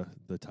read you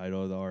the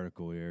title of the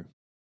article here.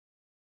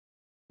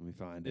 Let me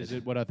find is it.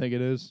 it what I think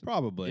it is?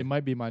 Probably. It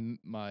might be my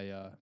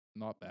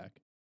not back.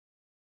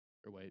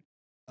 Or wait.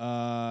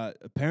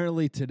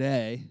 Apparently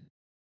today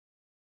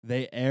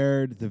they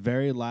aired the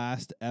very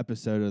last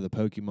episode of the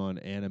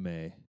Pokemon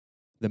anime,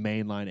 the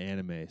mainline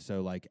anime.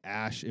 So like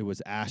Ash, it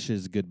was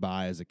Ash's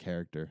goodbye as a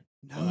character.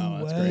 No Wow,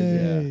 that's way.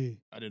 crazy.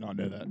 I did not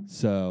know that.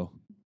 So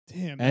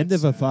Damn. end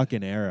that's of a sad.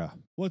 fucking era.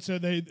 What? So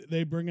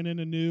they bringing in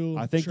a new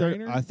I think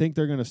trainer?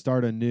 they're gonna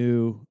start a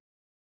new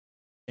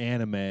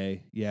anime.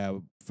 Yeah,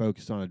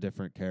 focused on a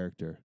different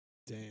character.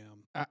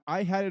 Damn.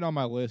 I had it on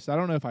my list. I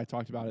don't know if I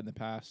talked about it in the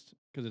past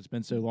because it's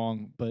been so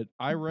long, but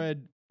I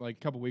read like a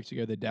couple weeks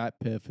ago that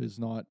Piff is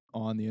not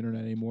on the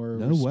internet anymore.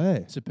 No Was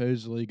way.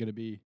 Supposedly going to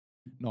be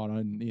not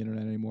on the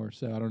internet anymore.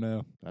 So I don't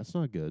know. That's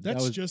not good.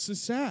 That's was- just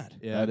as sad.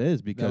 Yeah, That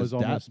is because was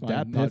almost my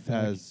Dat not Piff pick.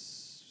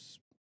 has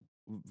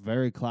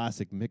very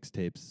classic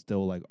mixtapes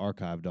still like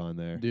archived on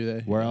there. do they?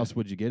 Where Yeah. else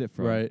would you get it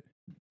from? Right.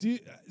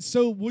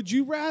 So would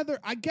you rather?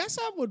 I guess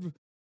I would.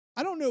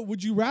 I don't know.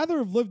 Would you rather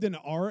have lived in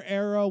our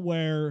era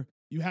where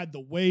you had to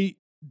wait,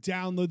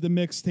 download the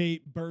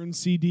mixtape, burn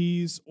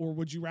CDs, or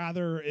would you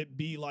rather it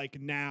be like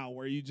now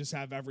where you just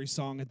have every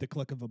song at the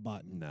click of a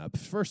button? No.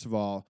 First of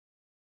all,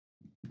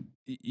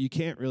 you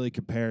can't really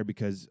compare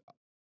because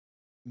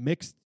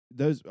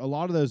a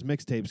lot of those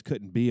mixtapes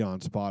couldn't be on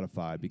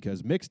Spotify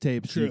because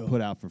mixtapes you True.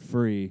 put out for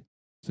free,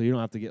 so you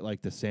don't have to get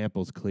like the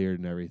samples cleared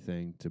and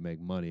everything to make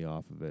money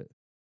off of it.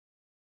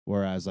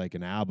 Whereas like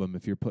an album,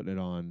 if you're putting it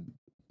on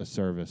a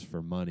service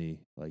for money,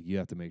 like you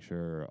have to make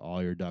sure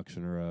all your ducks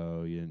in a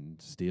row, you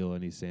didn't steal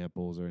any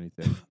samples or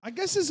anything. I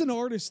guess as an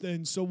artist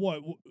then, so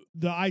what?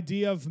 The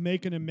idea of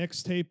making a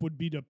mixtape would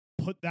be to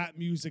put that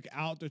music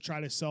out to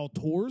try to sell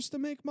tours to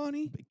make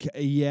money?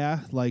 Yeah,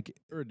 like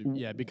Or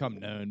become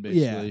known,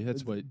 basically. Yeah.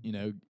 That's what,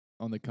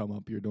 on the come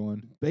up you're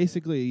doing.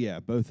 basically, yeah,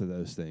 both of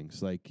those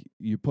things. Like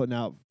you're putting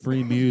out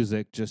free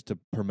music just to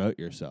promote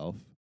yourself,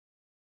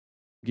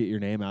 get your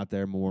name out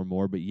there more and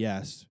more. But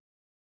yes,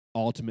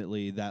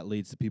 ultimately that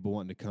leads to people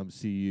wanting to come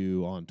see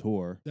you on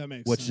tour, That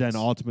makes which sense.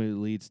 then ultimately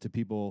leads to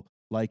people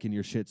liking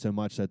your shit so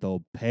much that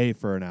they'll pay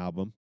for an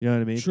album. You know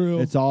what I mean? True.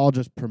 It's all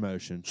just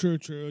promotion. True.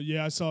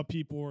 Yeah, I saw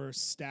people were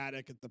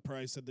ecstatic at the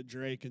price of the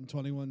Drake and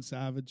 21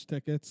 Savage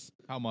tickets.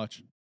 How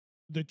much?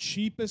 The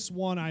cheapest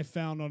one I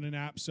found on an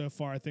app so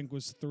far, I think,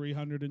 was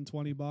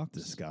 $320.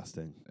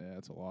 Disgusting. Yeah,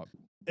 that's a lot.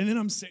 And then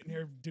I'm sitting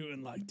here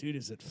doing like, dude,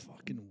 is it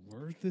fucking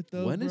worth it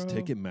though? When is bro?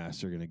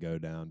 Ticketmaster gonna go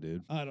down,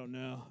 dude? I don't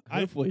know.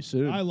 Hopefully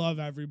soon. I love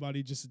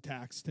everybody just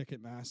attacks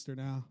Ticketmaster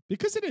now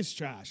because it is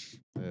trash.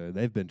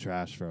 They've been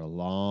trashed for a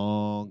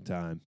long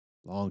time.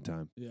 Long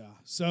time. Yeah.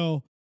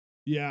 So,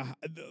 yeah,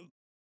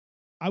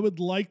 I would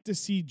like to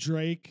see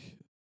Drake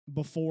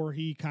before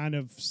he kind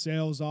of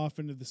sails off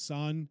into the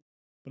sun,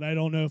 but I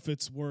don't know if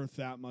it's worth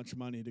that much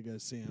money to go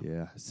see him.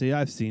 Yeah. See,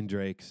 I've seen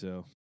Drake,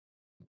 so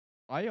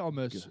I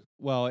almost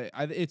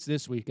it's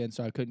this weekend,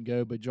 so I couldn't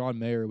go. But John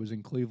Mayer was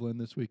in Cleveland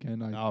this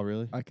weekend. oh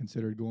really? I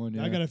considered going.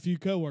 Yeah. I got a few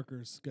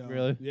coworkers go.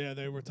 Really? Yeah,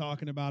 they were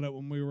talking about it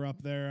when we were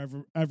up there.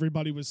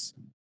 Everybody was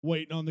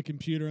waiting on the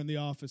computer in the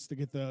office to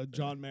get the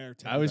John Mayer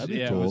ticket. I was That'd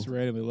be I was cool.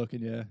 randomly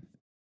looking. Yeah,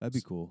 That'd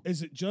be cool.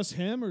 Is it just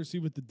him or is he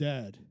with the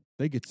Dead?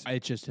 I think it's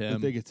it's just I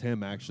him. think it's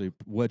him actually,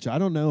 which I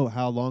don't know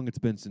how long it's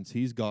been since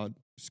he's gone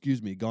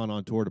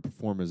on tour to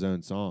perform his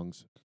own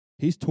songs.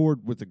 He's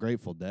toured with the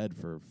Grateful Dead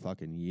for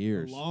fucking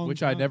years. A long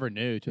Which I time. never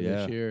knew till Yeah.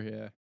 this year.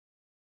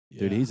 Yeah,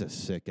 Dude, Yeah. he's a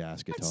sick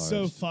ass guitarist. That's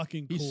so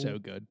fucking cool. he's so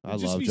good. I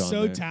just love be John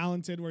so Mayer.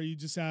 talented where you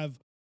just have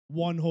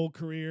one whole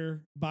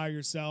career by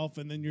yourself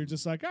and then you're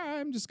just like,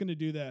 I'm just gonna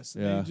do this.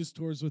 And then Yeah. he just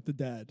tours with the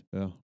Dead.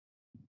 Yeah,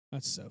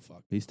 That's so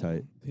fucking he's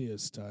tight. He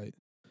is tight.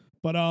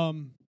 But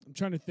I'm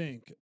trying to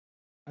think.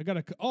 I got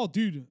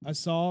dude, I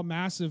saw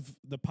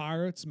the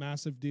Pirates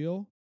massive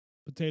deal.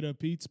 Potato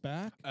Pete's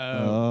back.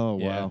 Oh,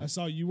 yeah. wow. I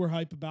saw you were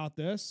hype about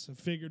this. I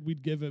figured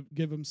we'd give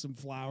him some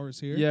flowers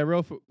here. Yeah,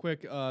 real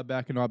quick,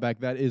 back and not back.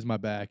 That is my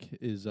back.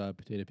 Is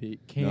Potato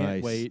Pete. Can't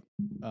Nice. wait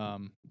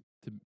to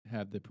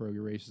have the pro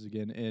races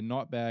again. And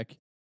not back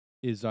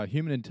is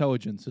Human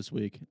Intelligence this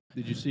week.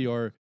 Did you see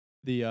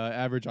the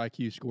average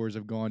IQ scores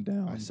have gone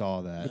down I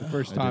saw that for the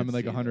first I time did in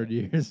like see 100 that.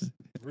 years?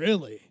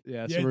 Really?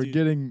 Yeah, Yeah, so we're dude.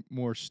 getting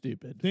more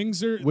stupid,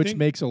 Things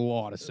makes a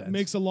lot of sense.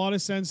 makes a lot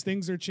of sense.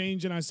 Things are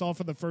changing. I saw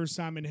for the first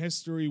time in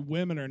history,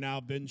 women are now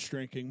binge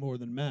drinking more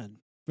than men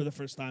for the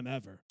first time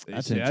ever.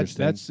 That's See,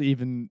 interesting. That's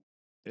even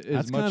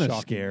That's much kind of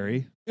shocking.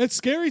 scary. It's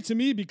scary to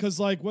me because,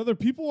 like, whether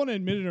people want to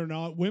admit it or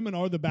not, women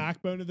are the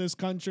backbone of this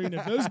country. And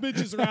if those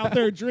bitches are out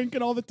there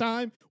drinking all the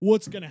time,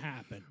 what's going to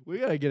happen? We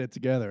gotta get it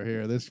together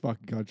here, this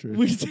fucking country.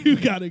 We do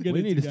got to get We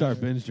it need to start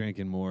together. binge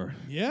drinking more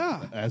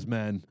Yeah. as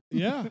men.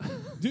 Yeah.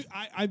 Dude,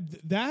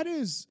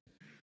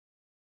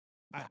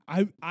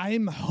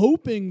 I'm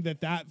hoping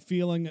that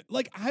feeling,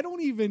 like, I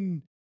don't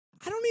even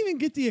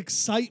get the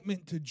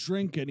excitement to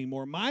drink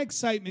anymore. My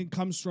excitement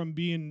comes from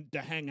being to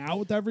hang out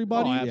with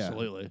everybody. Oh, Yeah.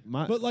 absolutely.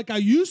 But like I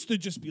used to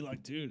just be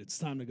like, dude, it's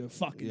time to go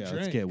fucking Yeah,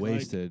 drink. let's get Like,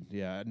 wasted.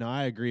 Yeah, no,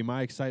 I agree.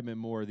 My excitement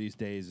more these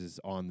days is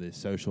on the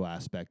social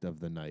aspect of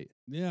the night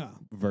yeah.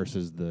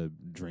 versus the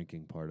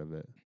drinking part of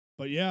it.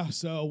 But yeah,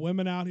 so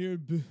women out here,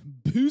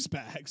 booze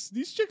bags.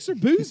 These chicks are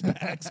booze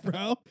bags,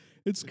 bro.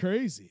 It's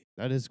crazy.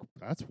 That's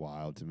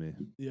wild to me.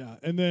 Yeah,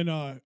 and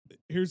then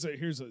here's a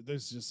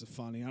this is just a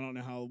funny. I don't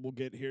know how we'll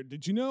get here.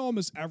 Did you know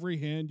almost every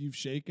hand you've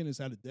shaken has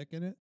had a dick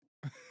in it?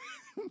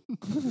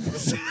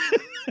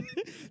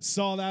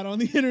 Saw that on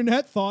the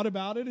internet. Thought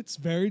about it. It's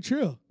very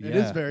true. It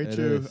is Yeah, very it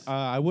true. is.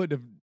 I wouldn't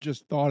have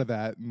just thought of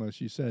that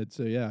unless you said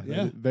so. Yeah,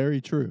 Yeah.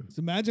 very true. So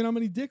imagine how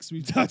many dicks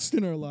we've touched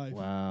in our life.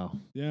 Wow.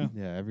 Yeah,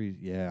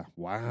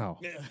 Wow.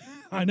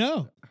 I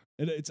know.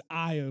 It's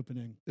eye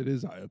opening. It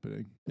is eye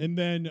opening. And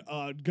then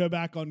go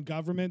back on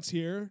governments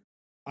here.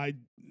 I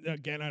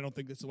don't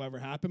think this will ever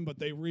happen, but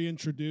they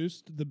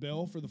reintroduced the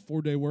bill for the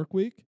 4-day work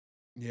week.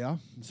 Yeah,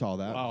 saw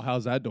that. Wow,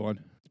 how's that doing?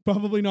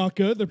 Probably not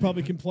good. They're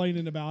probably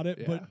complaining about it,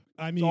 Yeah. but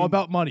I It's mean, all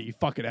about money, you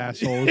fucking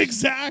assholes.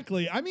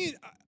 exactly. I mean,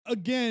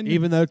 again,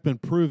 Even though it's been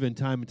proven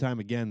time and time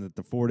again that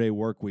the 4-day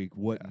work week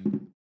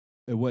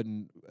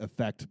wouldn't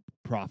affect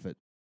profits.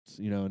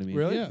 You know what I mean?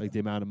 Really? Yeah. Like the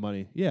amount of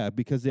money. Yeah,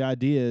 because the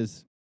idea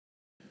is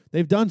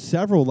they've done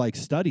several like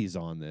studies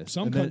on this.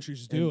 Some And then-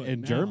 countries do and, it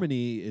and now.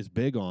 Germany is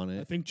big on I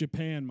it. think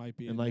Japan might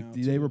be. And in like now,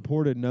 they too.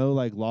 reported no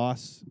like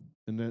loss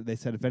And they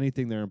said, if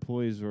anything, their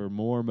employees were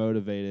more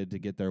motivated to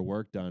get their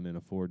work done in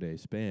a 4-day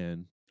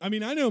span. I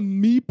mean, I know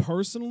me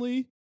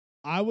personally,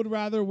 I would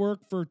rather work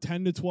for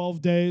 10 to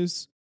 12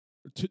 days,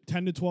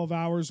 10 to 12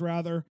 hours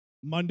rather,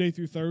 Monday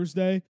through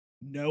Thursday,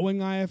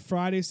 knowing I have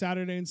Friday,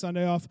 Saturday, and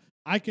Sunday off.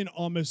 I can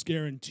almost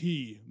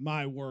guarantee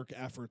my work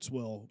efforts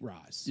will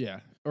rise. Yeah.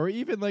 Or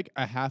even like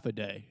a half a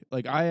day.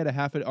 Like I had a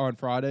half a on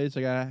Fridays,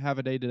 like I half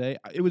a day today.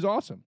 It was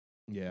awesome.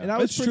 Yeah, And I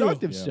was That's true.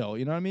 productive still.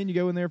 You know what I mean? You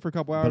go in there for a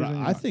couple hours. but and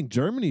I think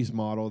Germany's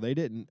model, they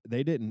didn't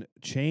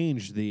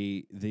change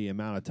the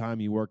amount of time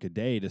you work a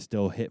day to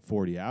still hit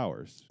 40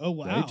 hours. Oh,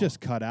 wow. They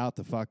just cut out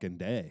the fucking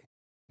day.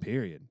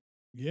 Period.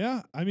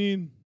 Yeah, I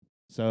mean,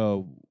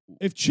 So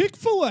if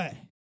Chick-fil-A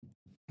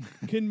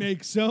can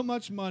make so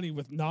much money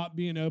with not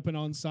being open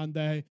on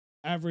Sunday,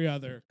 every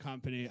other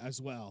company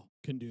as well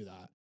can do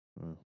that.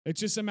 It's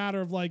just a matter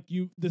of like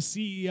the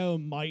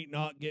CEO might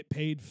not get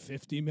paid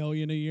 $50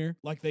 million a year.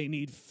 Like they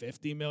need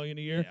 $50 million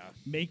a year. Yeah.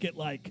 Make it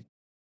like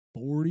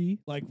 40.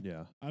 Like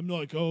yeah, I'm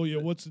like, oh yeah,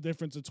 what's the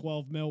difference of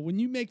 12 mil? When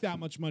you make that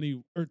much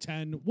money or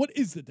 10, what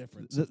is the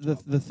difference?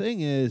 the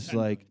thing is 10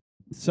 like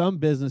some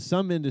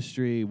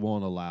industry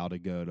won't allow to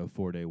go to a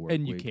 4-day work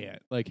and you week.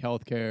 can't. Like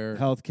healthcare.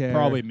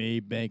 Healthcare, Me,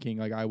 banking,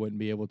 like I wouldn't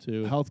be able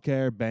to.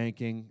 healthcare,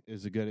 banking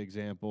is a good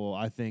example.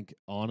 I think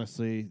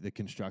honestly, the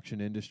construction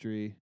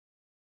industry,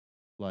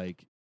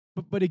 like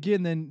But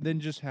again, then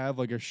just have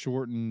like a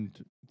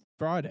shortened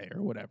Friday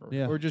or whatever.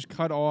 Yeah. Or just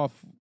cut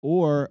off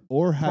or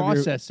have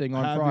processing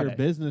on have Friday. your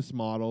business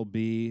model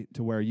be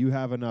to where you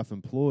have enough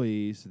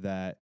employees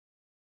that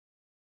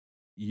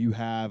you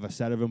have a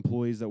set of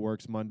employees that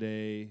works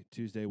Monday,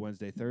 Tuesday,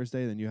 Wednesday,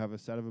 Thursday. Then you have a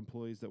set of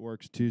employees that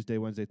works Tuesday,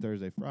 Wednesday,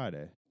 Thursday,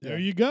 Friday. There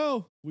you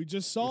go. We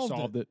just We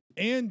solved it.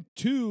 And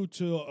two,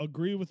 to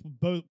agree with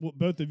what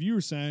both of you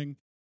are saying,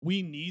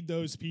 we need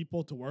those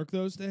people to work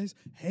those days.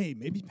 Hey,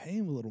 maybe pay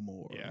them a little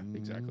more. Yeah,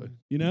 exactly.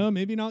 You know,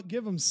 maybe not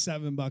give them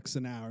 $7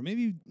 an hour.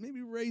 Maybe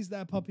raise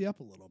that puppy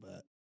up a little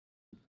bit.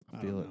 I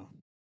feel it. Know.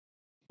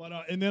 But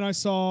and then I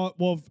saw.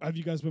 Well, have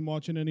you guys been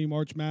watching any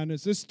March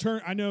Madness? This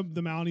turn, I know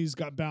the Mounties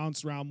got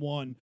bounced round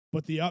one,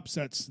 but the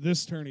upsets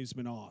this tourney's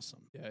been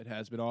awesome. Yeah, it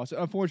has been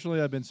awesome. Unfortunately,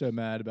 I've been so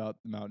mad about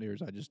the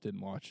Mountaineers, I just didn't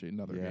watch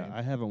another Yeah, game.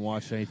 I haven't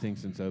watched anything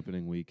since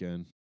opening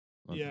weekend.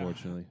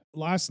 Unfortunately,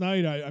 Last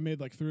night I made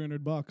like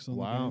 $300 on the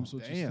Wow. games,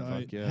 which Damn, is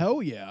tight. fuck yeah.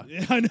 Hell yeah.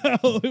 Yeah, I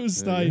know it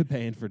was Yeah, you're tight.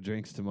 paying for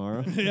drinks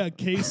tomorrow. Yeah,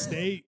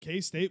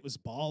 K-State was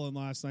balling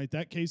last night.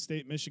 That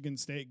K-State Michigan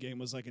State game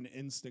was like an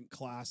instant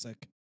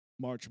classic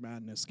March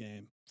Madness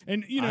game.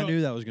 And you know, I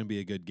knew that was going to be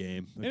a good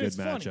game, a And good it's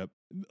funny. matchup.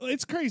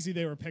 it's crazy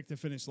they were picked to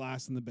finish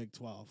last in the Big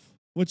 12,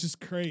 which is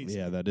crazy.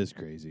 Yeah, that is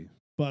crazy.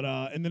 But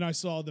and then I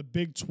saw the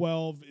Big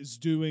 12 is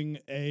doing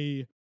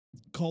a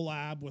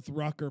collab with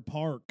Rucker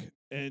Park,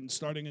 and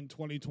starting in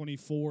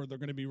 2024, they're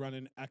going to be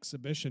running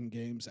exhibition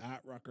games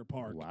at Rucker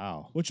Park.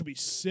 Wow. Which would be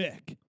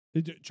sick.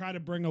 Try to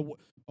bring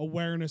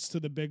awareness to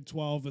the Big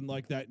 12 and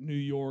like that New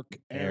York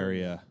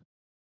area.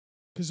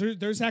 Because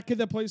there's that kid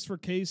that plays for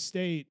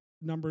K-State,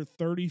 number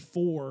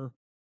 34,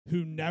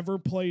 who never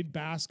played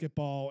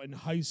basketball in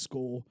high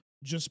school,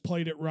 just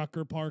played at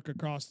Rucker Park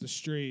across the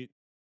street,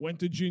 went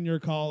to junior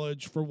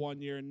college for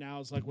 1 year, and now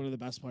is like one of the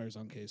best players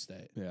on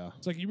K-State. Yeah.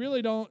 It's like you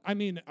really don't. I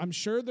mean, I'm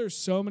sure there's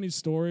so many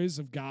stories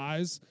of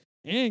guys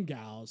and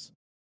gals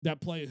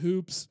that play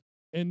hoops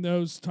in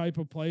those type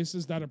of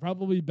places that are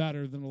probably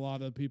better than a lot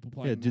of the people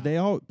playing. Yeah, do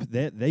now.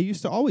 they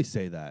used to always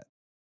say that.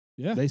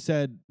 Yeah.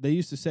 They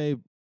used to say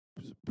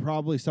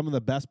probably some of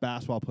the best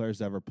basketball players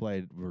that ever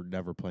played were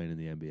never playing in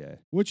the NBA.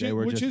 Which They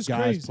were which just is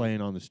guys crazy.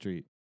 playing on the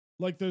street.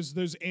 Like those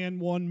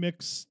and one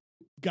mix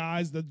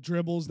guys, the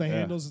dribbles, the Yeah.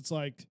 handles. It's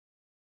like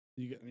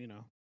you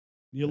know,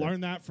 you Yeah.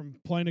 learn that from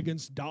playing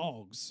against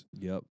dogs.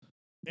 Yep.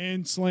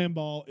 And slam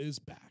ball is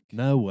back.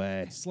 No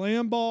way.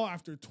 Slam ball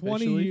after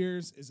 20 Officially?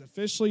 years is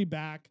officially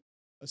back.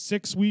 A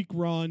 6-week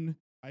run.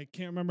 I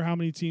can't remember how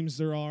many teams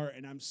there are,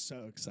 and I'm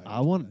so excited.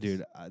 for this.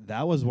 Dude,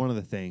 that was one of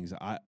the things.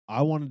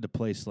 I wanted to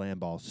play slam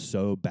ball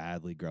so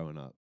badly growing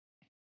up.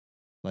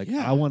 Like,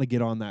 Yeah. I want to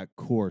get on that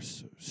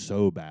course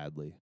so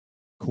badly.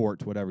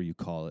 Court, whatever you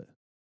call it.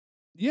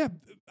 Yeah,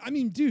 I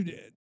mean, dude.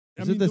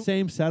 Is it the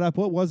same setup?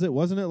 What was it?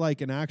 Wasn't it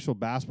like an actual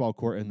basketball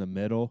court in the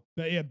middle?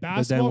 But yeah, But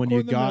basketball then when court you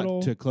in the got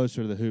middle. to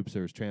closer to the hoops,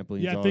 there was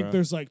trampolines. Yeah, I all think around.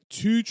 there's like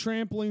 2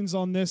 trampolines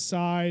on this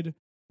side,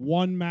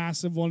 1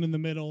 massive one in the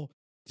middle,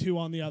 2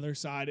 on the other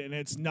side, and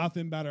it's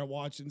nothing better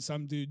watching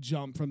some dude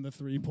jump from the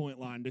 3-point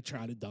line to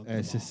try to dunk the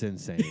It's ball. just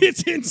insane.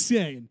 It's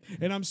insane,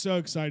 and I'm so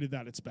excited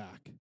that it's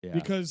back. Yeah.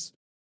 Because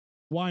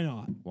why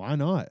not? Why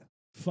not?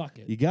 Fuck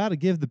it. You got to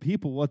give the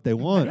people what they You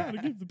want. gotta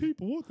give the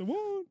people what they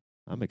want.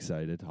 I'm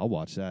excited. I'll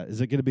watch that.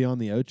 Is it going to be on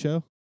the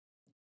Ocho?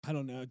 I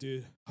don't know,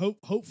 dude.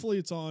 Hopefully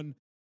it's on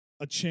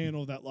a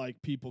channel that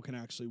like people can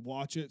actually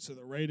watch it, so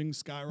the ratings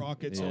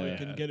skyrocket, so we Yeah.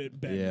 can get it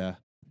big. Yeah.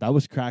 That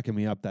was cracking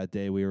me up that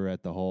day we were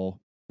at the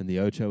hole and the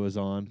Ocho was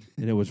on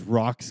and it was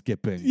rock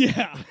skipping.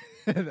 Yeah.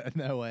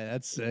 No way.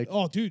 That's sick.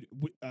 Oh, dude,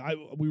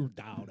 we were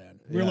dialed in.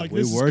 We were Yeah, like,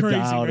 we this were is crazy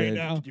dialed right in.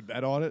 now. Could you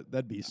bet on it?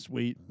 That'd be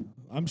sweet.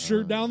 I'm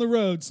sure down the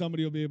road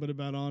somebody will be able to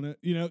bet on it.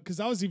 You know, because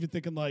I was even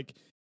thinking like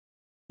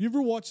You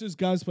ever watch those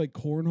guys play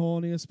cornhole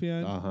on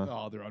ESPN?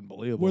 Oh, they're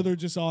unbelievable. Where they're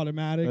just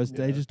automatic.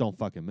 They just don't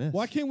fucking miss.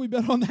 Why can't we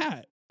bet on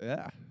that?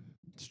 Yeah.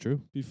 It's true.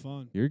 Be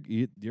fun.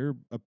 You're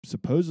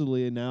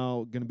supposedly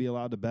now going to be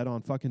allowed to bet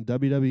on fucking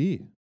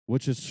WWE,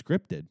 which is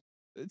scripted.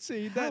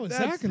 See, How is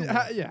that's that gonna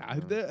work? yeah.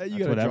 You That's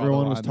gotta what draw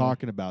everyone the was line,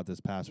 talking about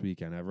this past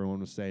weekend. Everyone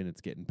was saying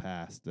it's getting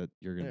passed that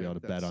you're going to Yeah, be able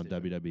to bet on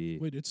that's-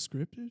 WWE. Wait, it's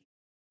scripted?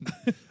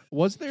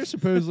 Was there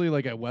supposedly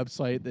like a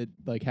website that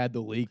like had the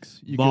leaks?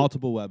 You could-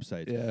 Multiple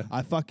websites. yeah.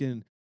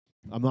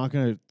 I'm not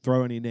going to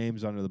throw any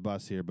names under the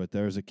bus here, but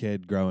there was a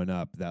kid growing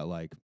up that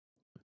like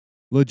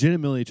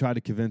legitimately tried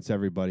to convince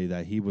everybody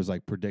that he was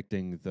like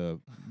predicting the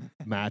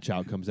match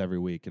outcomes every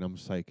week. And I'm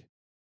just like,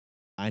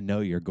 I know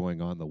you're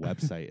going on the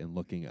website and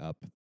looking up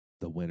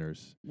the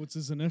winners. What's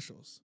his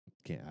initials?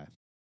 Can't I?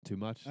 Too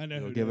much? I know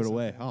You'll who give it it is, I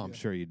away. think, Oh, I'm yeah.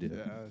 sure you did.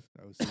 Yeah,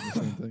 I was saying the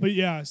same thing. But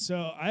yeah,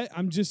 so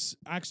I'm just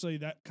actually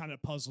that kind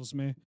of puzzles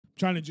me. I'm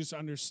trying to just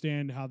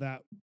understand how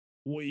that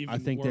will even I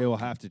think work. they will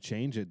have to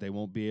change it. They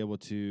won't be able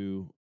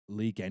to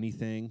leak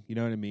anything. You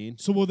know what I mean?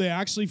 So will they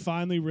actually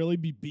finally really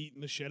be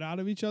beating the shit out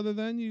of each other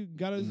then? You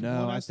gotta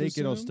No, one I has to think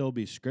it'll assume? still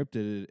be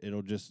scripted.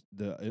 It'll just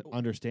the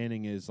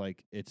understanding is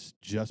like it's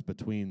just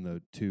between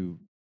the two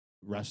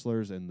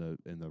wrestlers and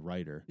the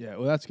writer. Yeah,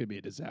 well, that's gonna be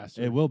a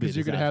disaster. It will be a because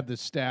you're gonna disaster. have the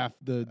staff,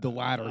 the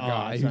ladder Oh,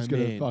 guy that's what who's I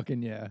gonna mean.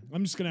 fucking yeah.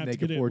 I'm just gonna have to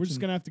Make a get it. We're just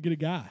fortune. gonna have to get a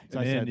guy. So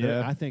I Man, said,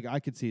 yeah. I think I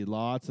could see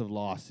lots of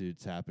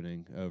lawsuits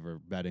happening over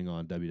betting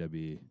on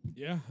WWE.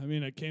 Yeah, I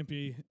mean it can't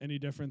be any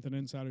different than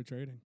insider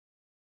trading.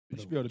 You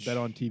should be able to bet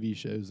on TV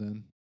shows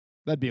then.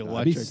 That'd be That'd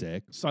electric. be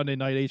sick. Sunday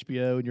night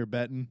HBO and you're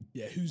betting.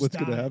 Yeah, who's What's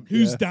dying? gonna happen?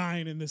 Who's Yeah.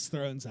 dying in this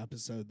Thrones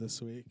episode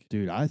this week?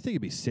 Dude, I think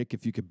it'd be sick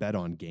if you could bet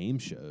on game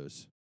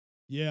shows.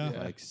 Yeah,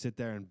 Yeah. Like sit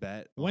there and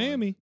bet. on-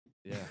 whammy.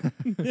 Yeah.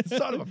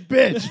 Son of a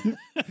bitch.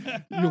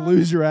 You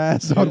lose your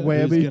ass on Who's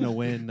whammy. gonna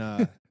win?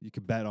 You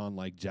could bet on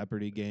like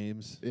Jeopardy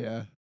games.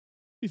 Yeah,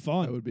 Be that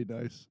fun. would be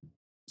nice.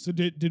 So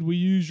did we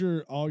use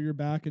all your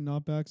back and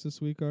not backs this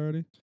week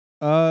already?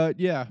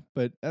 Yeah,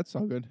 but that's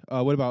all good.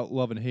 What about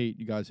love and hate?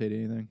 You guys hate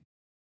anything?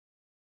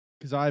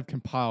 Because I've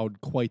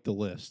compiled quite the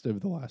list over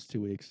the last 2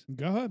 weeks.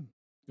 Go ahead,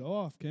 go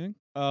off, King.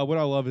 What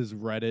I love is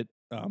Reddit.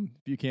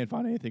 If you can't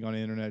find anything on the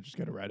internet, just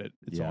go to Reddit.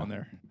 It's Yeah. on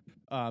there.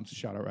 So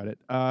shout out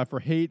Reddit. For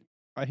hate,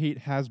 I hate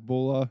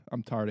Hasbulla.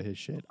 I'm tired of his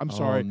shit. I'm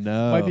sorry. Oh,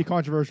 no. Might be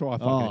controversial. I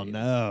fucking Oh hate it.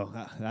 no,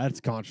 that's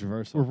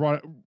controversial.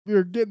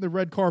 We're getting the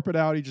red carpet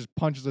out. He just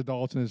punches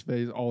adults in his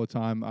face all the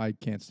time. I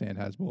can't stand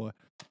Hasbulla.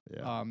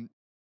 Yeah.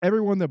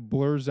 Everyone that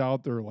blurs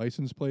out their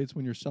license plates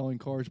when you're selling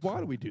cars. Why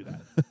do we do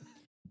that?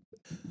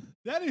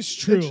 That is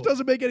true. It just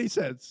doesn't make any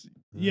sense.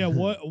 Yeah,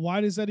 what?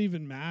 Why does that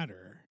even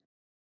matter?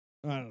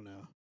 I don't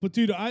know. But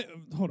dude,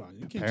 hold on.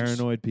 You can't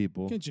Paranoid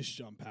people. Just, can't just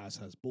jump past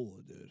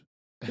Hasbulla, dude.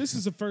 This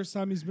is the first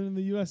time he's been in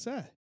the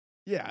USA.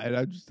 Yeah, and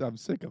I'm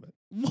sick of it.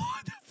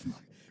 What the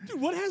fuck?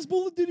 Dude, what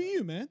Hasbulla do to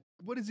you, man?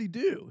 What does he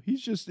do?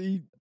 He's just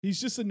He's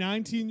just a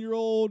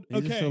 19-year-old. He's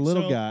Okay, just a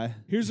little so guy.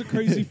 Here's a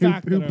crazy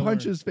fact who that I learned.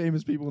 punches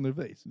famous people in their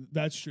face.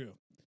 That's true.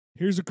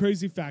 Here's a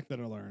crazy fact that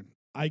I learned.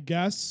 I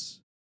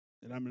guess,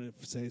 and I'm going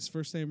to say his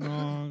first name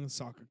wrong. The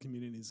soccer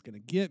community is going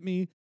to get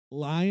me.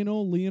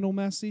 Lionel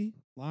Messi.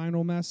 One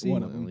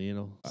of them.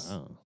 Lionel.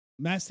 Oh.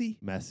 Messi.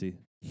 Messi.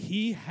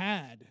 He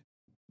had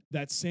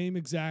that same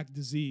exact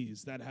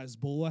disease that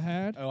Hasbulla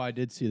had, Oh, I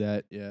did see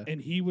that. Yeah.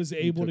 and he was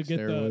able to took get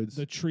steroids.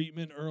 the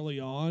treatment early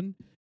on,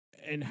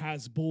 and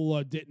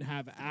Hasbulla didn't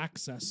have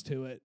access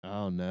to it.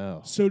 Oh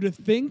no. So to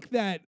think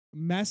that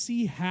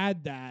Messi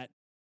had that,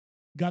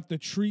 got the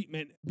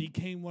treatment,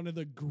 became one of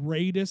the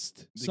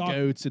greatest The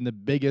goats in the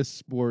biggest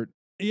sport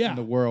in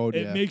the world.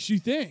 It Yeah. makes you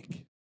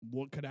think,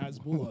 what could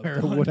Hasbulla Where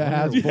have done? would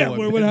Hasbulla Yeah, have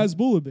where would been?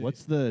 Hasbulla be?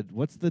 What's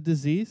the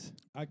disease?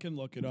 I can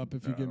look it up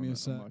if you I give don't me know. a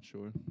sec. I'm not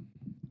sure.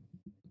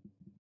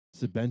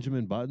 Is it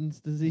Benjamin Button's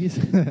disease?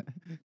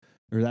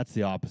 Or that's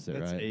the opposite,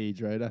 That's right?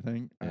 age, right? I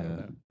think. I Yeah. don't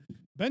know.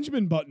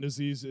 Benjamin Button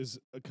disease is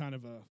a kind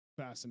of a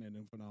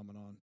fascinating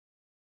phenomenon.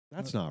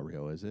 That's not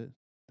real, is it?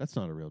 That's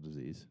not a real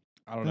disease.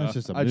 I don't No, know. it's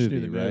just a I just knew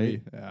movie, the movie.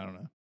 right? Yeah, I don't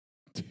know.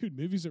 Dude,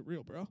 movies are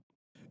real, bro.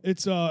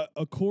 It's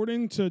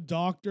according to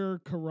Dr.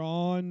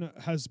 Karan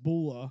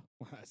Hasbulla.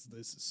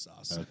 This is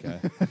sus. Okay.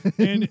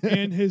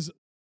 and his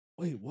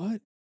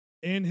what?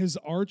 And his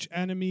arch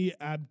enemy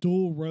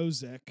Abdul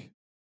Rozek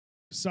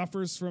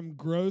suffers from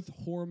growth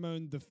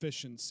hormone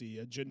deficiency,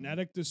 a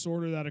genetic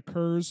disorder that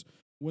occurs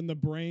when the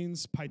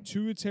brain's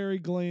pituitary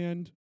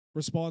gland,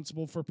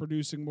 responsible for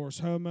producing most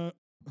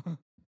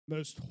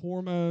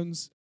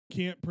hormones,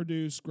 can't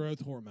produce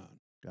growth hormone.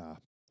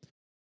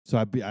 So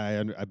I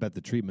bet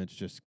the treatment's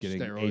just getting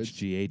Steroids.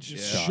 HGH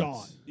Just shots.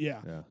 shot.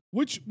 Yeah. Yeah.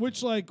 Which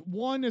like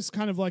one is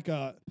kind of like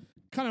a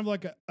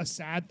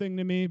sad thing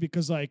to me,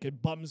 because like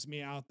it bums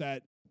me out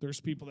that there's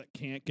people that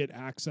can't get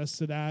access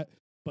to that.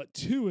 But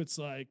two, it's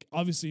like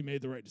obviously he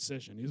made the right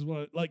decision. He's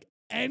one of, like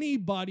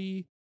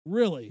anybody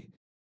really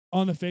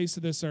on the face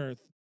of this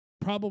earth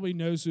probably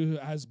knows who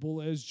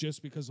Hasbulla is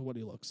just because of what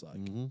he looks like.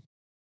 Mm-hmm.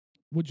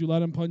 Would you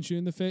let him punch you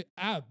in the face?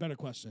 Better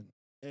question.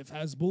 If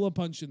Hasbulla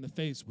punched you in the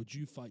face, would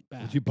you fight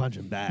back? Would you punch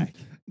him back?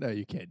 No,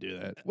 you can't do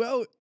that.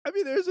 Well, I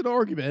mean, there's an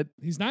argument.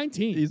 He's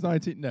 19. He's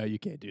 19. No, you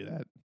can't do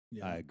that.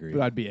 Yeah. I agree.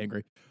 But I'd be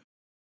angry.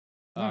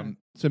 Alright.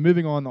 So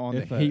moving on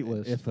the If hate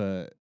list.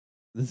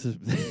 this is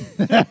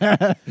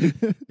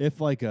if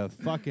like a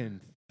fucking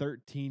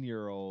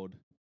 13-year-old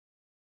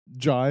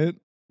Giant.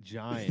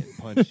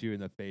 punched you in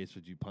the face,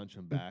 would you punch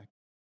him back,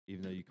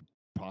 even though you could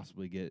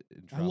possibly get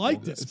in I trouble?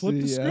 like this. Flip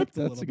the script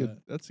a that's little a good.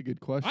 bit. That's a good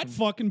question. I'd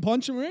fucking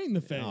punch him right in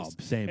the face. Oh,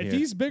 same If here.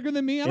 he's bigger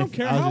than me, I don't If-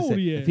 care I was how gonna old say,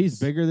 he is. If he's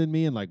bigger than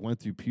me and like went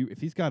through if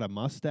he's got a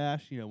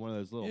mustache, one of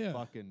those little Yeah.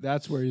 fucking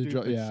That's where you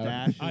stupid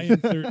yeah. stashes, I am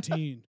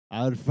 13.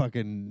 I would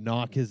fucking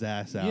knock his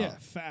ass out. Yeah,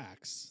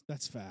 facts.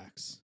 That's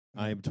facts.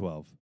 I am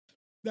 12.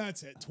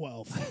 That's it.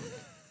 12.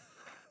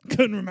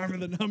 Couldn't remember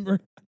the number.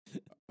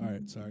 All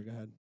right, sorry. Go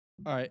ahead.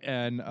 All right,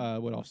 and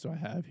what else do I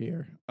have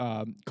here?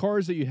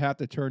 Cars that you have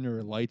to turn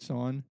your lights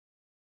on.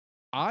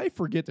 I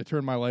forget to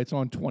turn my lights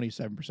on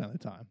 27% of the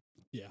time.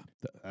 Yeah.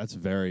 That's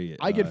very.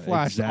 I get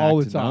flashed exact all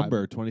the time.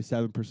 Number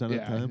 27% of the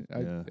time.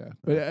 Yeah.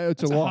 But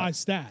it's That's a a lot. high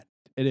stat.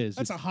 It is.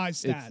 That's a high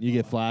stat. You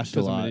get flashed a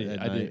 'Cause I'm lot. an idiot.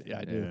 At I do. night. Yeah,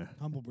 I do.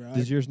 Humble brag.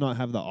 Does yours not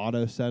have the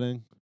auto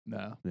setting?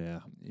 No, Yeah.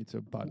 it's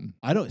a button.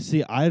 I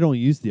don't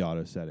use the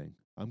auto setting.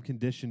 I'm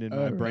conditioned in Oh,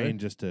 my really? brain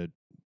just to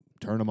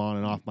turn them on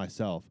and off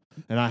myself.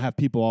 And I have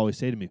people always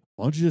say to me,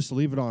 "Why don't you just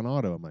leave it on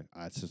auto?" I'm like,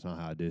 "That's just not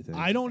how I do things."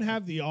 I don't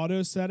have the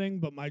auto setting,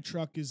 but my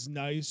truck is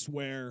nice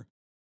where,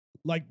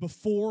 like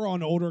before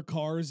on older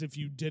cars, if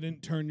you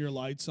didn't turn your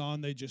lights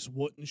on, they just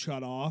wouldn't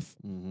shut off.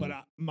 Mhm.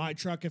 But my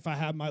truck, if I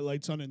have my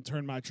lights on and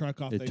turn my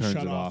truck off, It they turns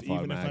shut it off off even if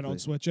I automatically. don't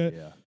switch it.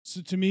 Yeah.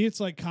 So to me, it's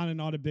like kind of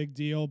not a big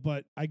deal.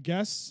 But I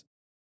guess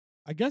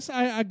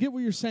I get what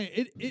you're saying.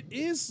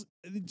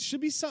 It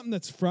should be something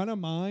that's front of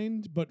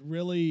mind, but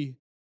really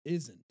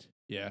isn't.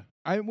 Yeah.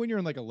 When you're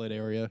in like a lit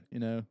area,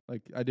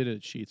 like I did it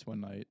at Sheets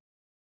one night.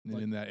 And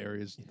in that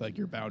area, is like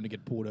you're bound to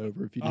get pulled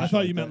over if you. I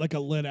thought you meant like a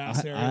lit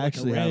ass area. I like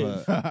actually a have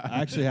rave.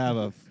 I actually have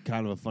a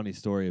kind of a funny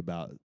story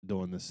about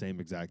doing the same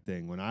exact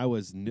thing. When I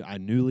was I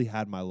newly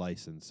had my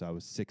license. I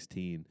was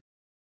 16,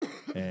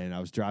 and I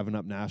was driving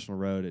up National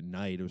Road at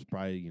night. It was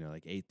probably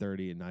like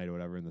 8:30 at night or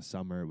whatever in the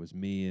summer. It was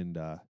me and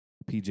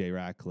PJ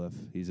Ratcliffe.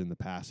 He's in the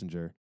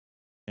passenger,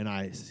 and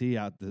I see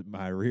out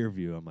my rear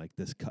view. I'm like,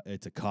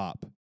 it's a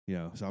cop.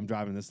 So I'm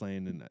driving this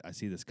lane, and I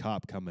see this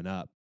cop coming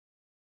up.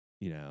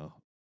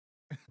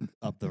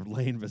 Up the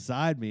lane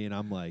beside me, and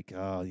I'm like,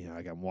 oh,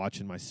 like I'm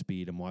watching my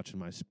speed, and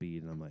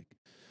I'm like,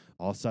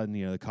 all of a sudden,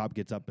 the cop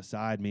gets up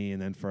beside me,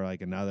 and then for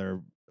like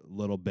another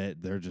little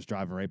bit, they're just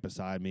driving right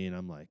beside me, and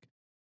I'm like,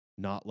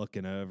 not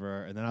looking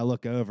over, and then I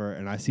look over,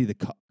 and I see the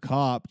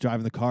cop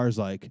driving the car's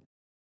like,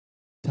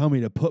 tell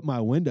me to put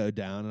my window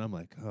down, and I'm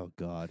like, oh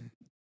God.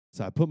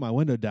 So I put my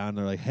window down, and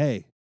they're like,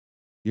 hey,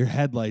 your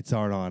headlights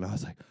aren't on. I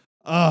was like,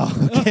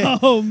 oh, okay.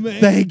 Oh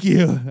man. Thank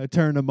you. I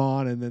turned them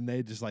on, and then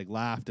they just like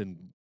laughed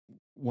and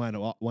went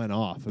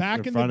off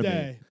Back in front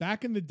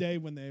of in the day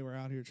when they were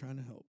out here trying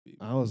to help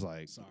people. I was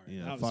like, Sorry,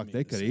 that was fuck, me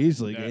they to could say.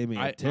 easily Yeah, gave me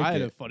a ticket. I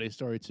had a funny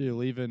story too.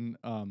 Leaving,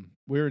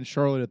 we were in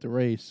Charlotte at the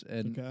race,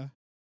 and Okay.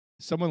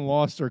 someone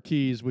lost their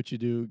keys, which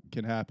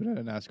can happen at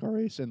a NASCAR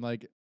race, and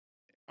like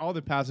all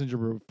the passengers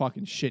were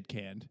fucking shit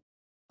canned.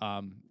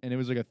 And it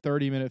was like a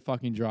 30-minute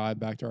fucking drive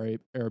back to our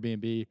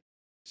Airbnb.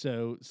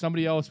 So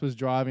somebody else was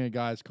driving a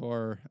guy's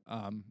car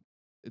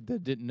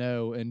that didn't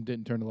know and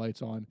didn't turn the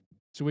lights on.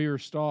 So we were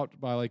stopped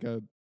by like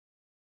a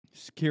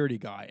security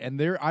guy, and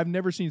I've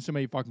never seen so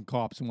many fucking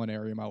cops in one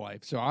area in my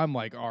life. So I'm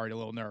like already a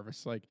little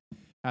nervous, like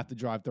have to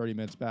drive 30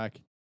 minutes back.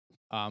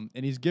 And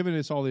he's giving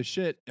us all this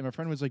shit, and my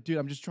friend was like, dude,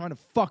 I'm just trying to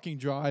fucking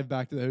drive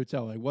back to the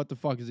hotel. Like, what the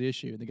fuck is the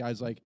issue? And the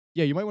guy's like,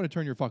 yeah, you might want to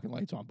turn your fucking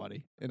lights on,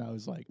 buddy. And I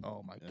was like,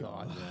 oh my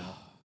God.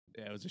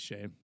 Yeah, it was a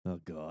shame. Oh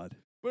God.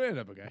 But it ended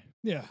up okay.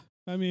 Yeah.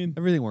 I mean,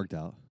 Everything worked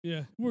out.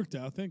 yeah, worked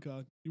out. Thank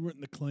God. You weren't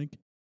in the clink.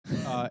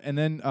 And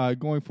then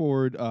going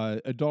forward,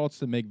 adults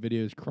that make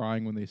videos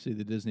crying when they see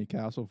the Disney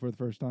castle for the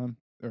first time,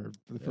 or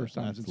for the first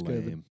time That's since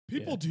COVID. lame.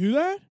 People Yeah. do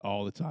that?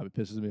 All the time. It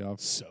pisses me off.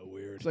 So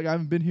weird. It's like I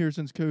haven't been here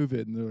since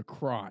COVID, and they're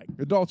crying.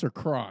 Adults are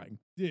crying.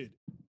 Dude.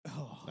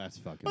 Oh. That's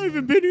fucking. I haven't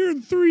lame. been here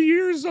in 3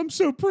 years. I'm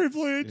so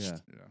privileged. Yeah.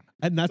 Yeah.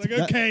 And that's It's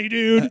like, okay,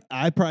 dude.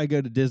 I probably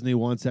go to Disney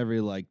once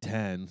every like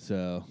 10,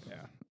 so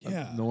Yeah.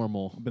 Yeah.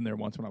 normal. I've been there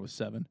once when I was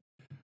 7,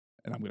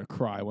 and I'm gonna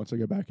cry once I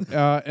go back.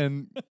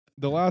 And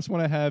the last one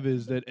I have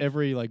is that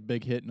every like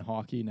big hit in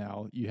hockey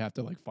now you have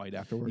to like fight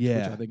afterwards.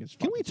 Yeah. Which I think is.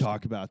 Can we fucking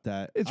talk about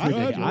that? It's I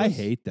ridiculous.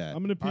 hate that.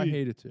 I'm going to pee. I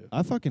hate it too.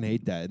 I fucking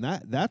hate that.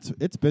 And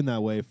it's been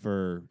that way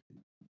for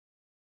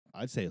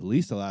I'd say at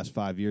least the last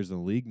 5 years in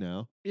the league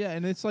now. Yeah,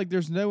 and it's like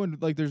there's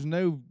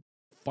no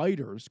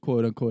fighters,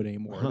 quote unquote,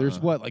 anymore. There's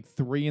Uh-uh. what, like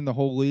 3 in the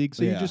whole league.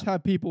 So you Yeah. just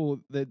have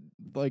people that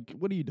like,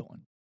 what are you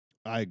doing?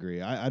 I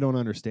agree. I don't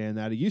understand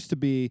that. It used to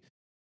be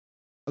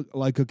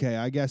like, okay,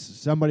 I guess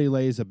somebody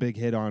lays a big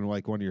hit on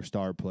like one of your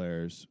star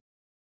players,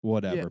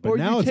 whatever. Yeah, but or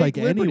now you it's take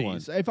like anyone.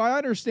 liberties. If I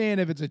understand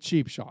if it's a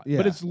cheap shot, Yeah.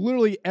 but it's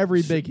literally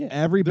every big hit.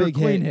 Every They're big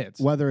clean hit,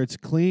 hits. whether it's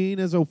clean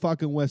as a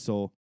fucking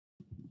whistle,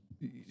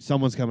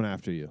 someone's coming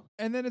after you.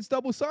 And then it's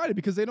double sided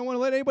because they don't want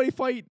to let anybody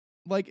fight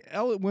like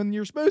when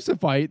you're supposed to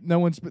fight, no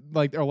one's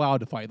like they're allowed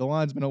to fight. The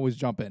linesmen always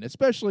jump in,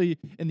 especially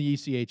in the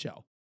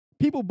ECHL.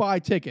 People buy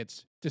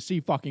tickets to see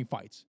fucking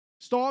fights.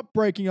 Stop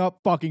breaking up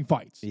fucking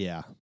fights.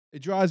 Yeah.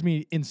 It drives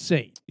me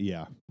insane.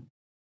 Yeah.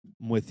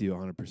 I'm with you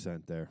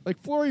 100% there. Like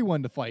Fleury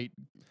wanted to fight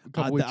a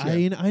couple weeks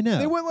ago. I know.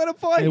 They wouldn't let him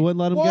fight. They wouldn't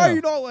let him Why go. are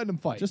you not letting him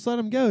fight? Just let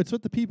him go. It's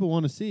what the people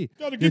want to see.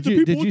 Gotta get the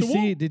people what they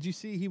want. Did you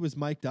see he was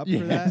mic'd up Yeah,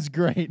 for that? it's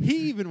great.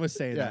 He even was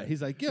saying Yeah. that.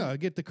 He's like, yeah,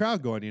 get the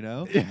crowd going, you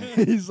know?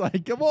 He's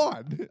like, come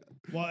on.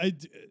 Well,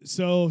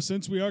 so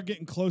since we are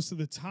getting close to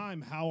the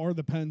time, how are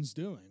the Pens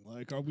doing?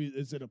 Like,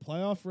 is it a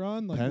playoff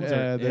run? Like, Pens what-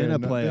 are they're in a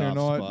not, playoff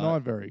they're spot.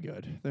 not very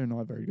good. They're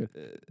not very good.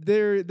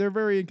 They're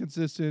very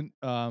inconsistent.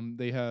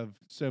 They have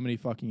so many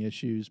fucking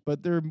issues,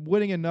 but they're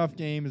winning enough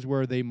games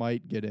where they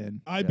might get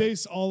in. I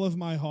base all of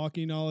my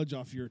hockey knowledge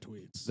off your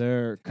tweets.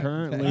 They're I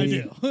currently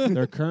do.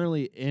 they're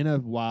currently in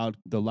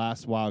the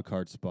last wild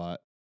card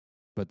spot,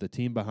 but the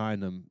team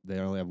behind them, they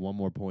only have one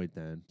more point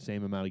then.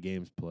 Same amount of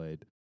games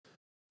played.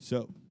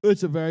 So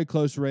it's a very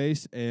close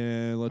race,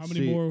 and let's How see.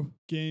 many more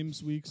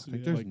games, weeks? I do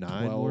think we there's have?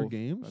 Like 9 more 12,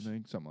 games. I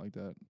think something like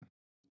that.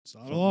 It's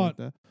not a Something lot. like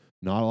that.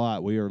 Not a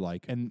lot. We are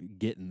like And-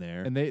 getting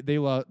there. And they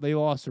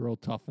lost a real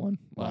tough one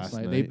last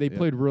night. They yeah.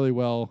 played really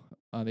well.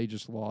 They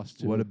just lost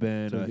to would have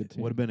been to a good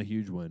team. would have been a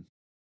huge win.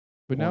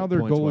 But point- now their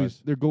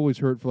points-wise. goalie's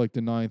hurt for like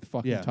the 9th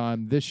fucking Yeah.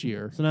 time this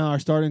year, So now our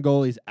starting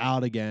goalie's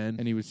out again,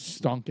 and he was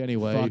stunk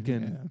anyway.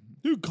 Fucking- Yeah.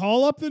 Dude,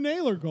 call up the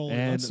Naylor goalie.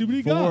 and Let's see what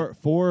he got.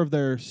 four of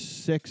their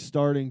 6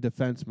 starting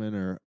defensemen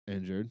are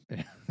injured.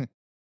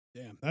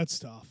 Damn, that's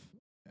tough.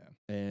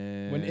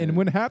 And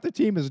When half the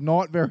team is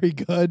not very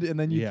good, and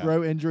then you Yeah.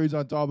 throw injuries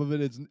on top of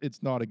it,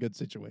 it's not a good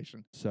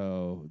situation.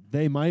 so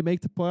they might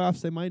make the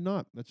playoffs, they might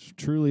not. That's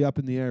truly up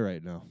in the air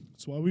right now.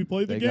 That's why we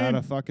play the They game.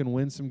 gotta fucking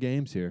win some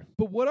games here.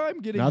 But what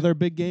I'm getting, Another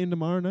big game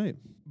tomorrow night.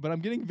 but I'm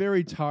getting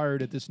very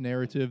tired at this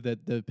narrative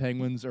that the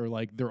Penguins are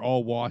like they're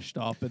all washed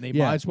up and they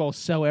Yeah. might as well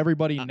sell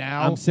everybody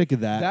now. I'm sick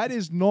of that. That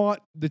is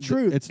not the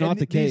truth. it's not And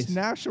the case. These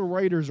national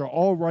writers are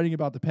all writing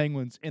about the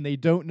Penguins, and they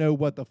don't know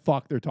what the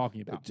fuck they're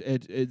talking about.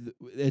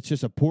 It's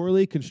just a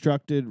poorly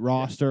constructed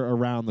roster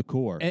around the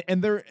core.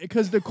 And they're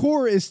because the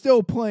core is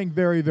still playing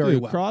very, very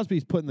Dude, well.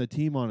 Crosby's putting the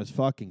team on his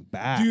fucking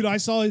back. Dude, I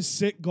saw his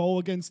sick goal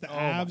against the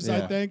Avs, I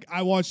yeah. think.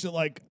 I watched it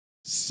like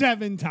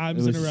 7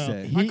 times It in a was row.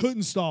 sick. I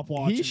couldn't stop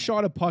watching. He it.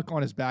 shot a puck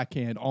on his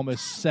backhand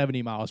almost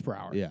 70 miles per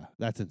hour. Yeah,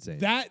 that's insane.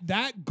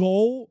 That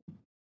goal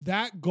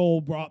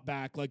brought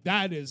back, like,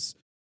 that is,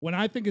 when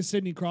I think of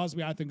Sidney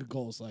Crosby, I think of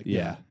goals like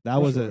yeah,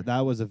 that.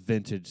 that was a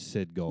vintage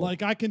Sid goal.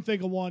 Like, I can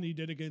think of one he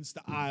did against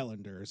the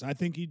Islanders. I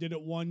think he did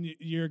it one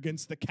year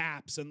against the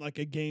Caps in like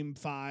a game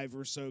 5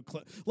 or so.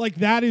 Like,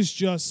 that is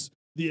just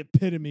the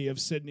epitome of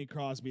Sidney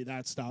Crosby,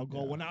 that style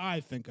goal, when I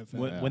think of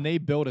him. When they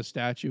build a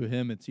statue of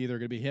him, it's either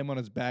going to be him on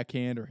his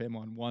backhand or him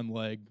on one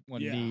leg,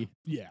 one knee,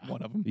 Yeah.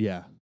 one of them.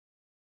 yeah,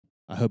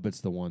 I hope it's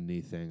the one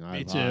knee thing. I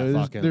Me too.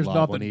 fucking There's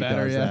love when nothing he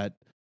better, does yeah. that.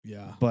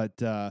 Yeah.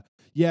 But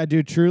yeah,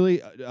 dude,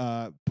 truly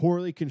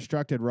poorly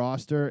constructed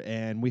roster,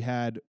 and we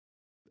had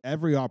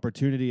every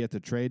opportunity at the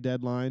trade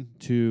deadline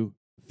to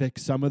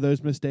fix some of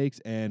those mistakes,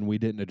 and we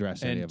didn't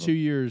address any And of 2 them.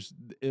 years,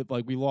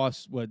 like we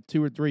lost,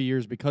 2 or 3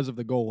 years because of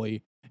the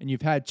goalie. And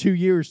you've had 2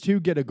 years to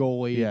get a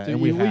goalie. Yeah, to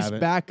and we at least haven't.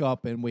 back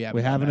up, and we haven't.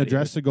 We done haven't that either.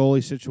 addressed the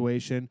goalie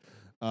situation.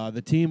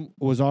 The team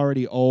was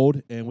already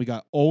old, and we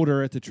got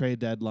older at the trade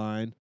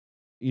deadline.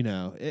 You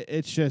know,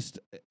 it's just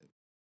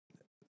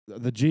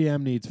the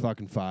GM needs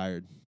fucking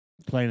fired,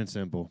 plain and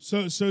simple.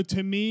 So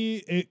to me,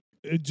 it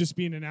just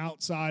being an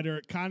outsider,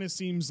 it kind of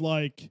seems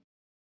like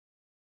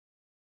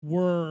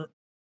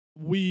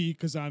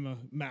because I'm a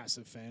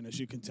massive fan, as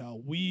you can tell,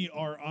 we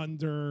are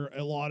under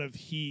a lot of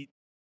heat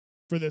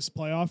for this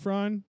playoff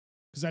run.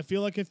 Because I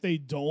feel like if they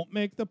don't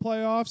make the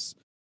playoffs,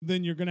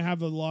 then you're going to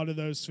have a lot of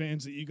those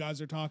fans that you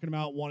guys are talking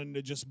about wanting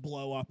to just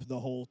blow up the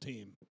whole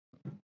team.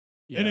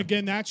 Yeah. And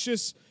again, that's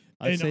just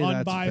I'd an say that's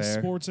unbiased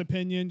fair. sports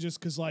opinion, just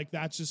because like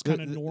that's just kind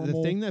of normal.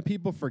 The thing that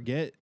people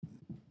forget,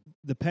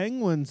 the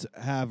Penguins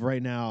have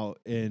right now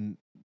in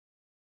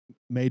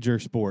major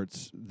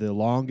sports the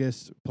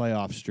longest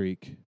playoff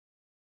streak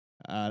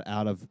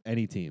out of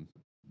any team.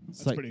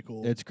 That's pretty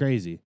cool. It's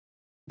crazy.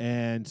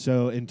 And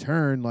so in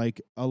turn,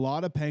 like a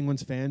lot of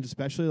Penguins fans,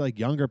 especially like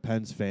younger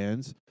Pens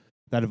fans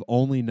that have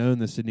only known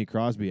the Sidney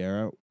Crosby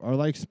era, are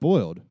like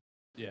spoiled.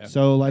 Yeah.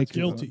 So like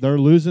guilty. they're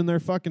losing their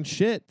fucking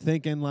shit,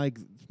 thinking like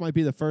this might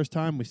be the first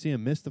time we see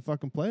him miss the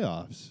fucking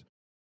playoffs.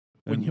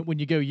 When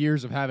you go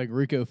years of having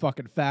Rico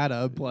fucking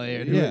Fata play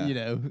and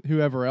Yeah.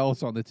 whoever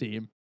else on the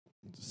team,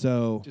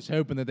 So just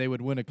hoping that they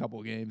would win a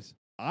couple games.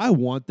 I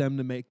want them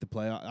to make the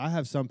playoff. I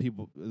have some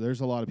people.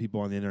 There's a lot of people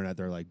on the internet.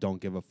 They're like, don't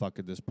give a fuck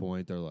at this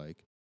point. They're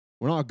like,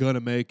 we're not gonna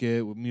make it.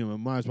 You know,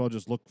 might as well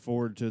just look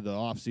forward to the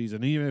off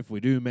season. Even if we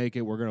do make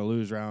it, we're gonna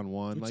lose round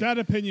 1. Which Like, that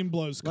opinion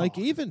blows. like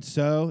cock. even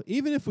so,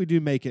 even if we do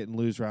make it and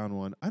lose round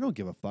 1, I don't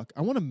give a fuck.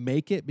 I want to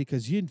make it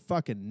because you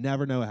fucking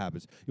never know what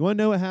happens. You want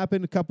to know what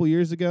happened a couple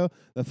years ago?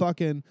 The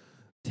fucking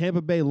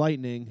Tampa Bay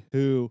Lightning,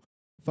 who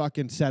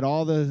fucking set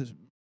all the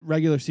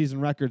regular season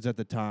records at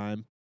the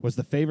time, was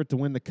the favorite to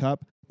win the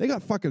cup. They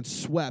got fucking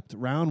swept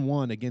round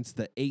 1 against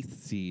the 8th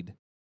seed.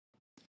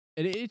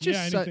 It's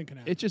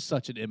just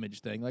such an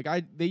image thing. Like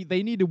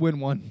they need to win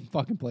one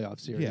fucking playoff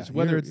series, Yeah,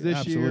 whether it's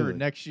this year or absolutely.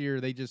 next year.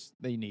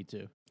 They need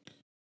to.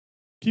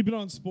 Keep it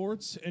on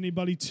sports.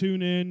 Anybody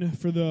tune in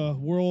for the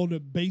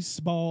World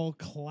Baseball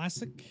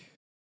Classic?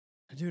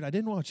 Dude, I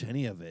didn't watch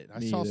any of it. I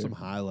Me saw either. some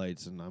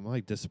highlights, and I'm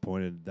like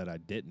disappointed that I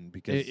didn't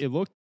because It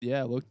looked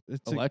electric.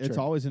 it's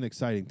always an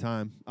exciting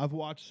time. I've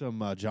watched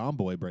some John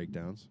Boy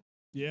breakdowns.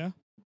 Yeah.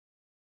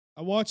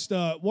 I watched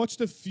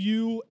a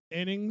few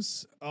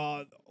innings.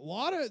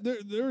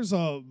 There's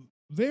a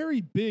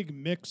very big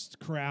mixed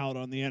crowd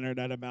on the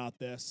internet about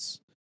this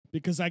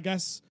because I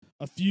guess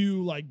a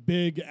few like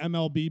big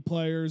MLB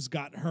players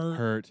got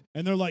hurt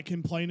and they're like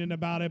complaining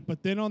about it.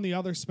 But then on the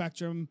other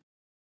spectrum,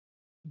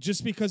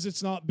 just because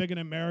it's not big in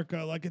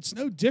America, like it's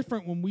no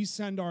different when we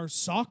send our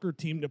soccer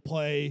team to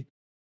play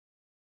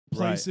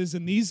places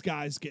and these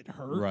guys get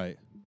hurt. Right.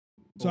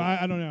 So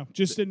I don't know.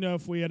 Just didn't know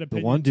if we had The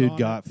opinions one dude on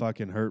got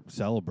fucking hurt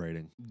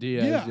celebrating.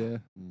 Diaz, Yeah. yeah.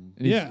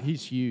 Mm. And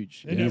he's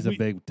huge. And He's we- a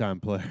big time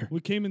player.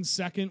 We came in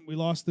second. We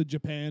lost to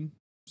Japan,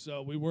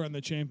 so we were in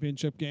the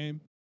championship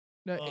game.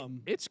 No,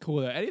 it's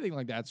cool. Anything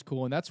like that's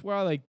cool, and that's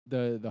why like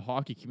the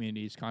hockey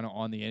community is kind of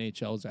on the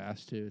NHL's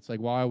ass too. It's like,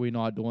 why are we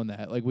not doing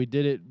that? Like we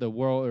did it, the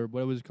world or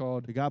what was it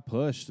called? They got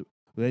pushed.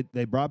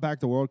 They brought back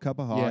the World Cup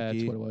of hockey. Yeah,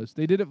 that's what it was.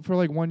 They did it for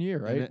like 1 year,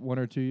 And right? it- 1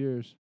 or 2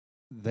 years.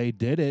 They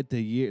did it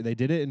they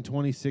did it in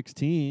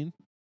 2016.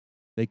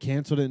 They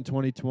canceled it in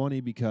 2020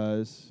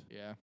 because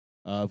Yeah.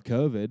 of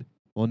COVID.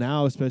 Well,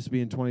 now it's supposed to be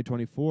in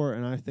 2024,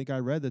 and I think I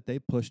read that they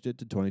pushed it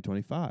to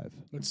 2025.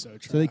 That's so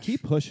trash. So they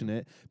keep pushing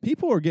it.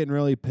 People are getting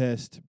really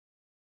pissed.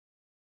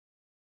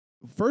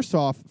 First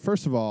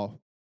of all,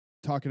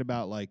 talking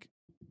about like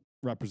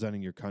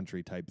representing your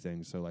country type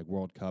things, so like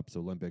World Cups,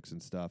 Olympics,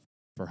 and stuff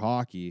for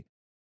hockey.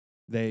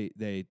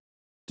 They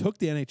took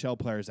the NHL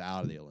players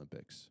out of the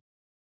Olympics,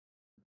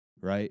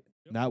 right?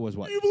 Yep. That was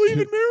what Do you believe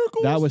in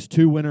miracles? that was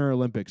 2 Winter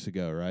Olympics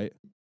ago, right?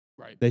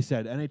 Right. They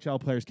said NHL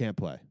players can't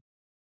play.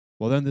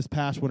 Well, then this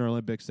past Winter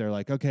Olympics, they're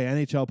like, okay,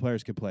 NHL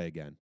players can play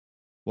again.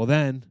 Well,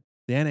 then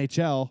the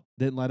NHL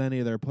didn't let any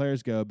of their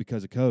players go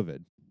because of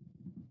COVID.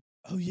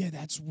 Oh yeah,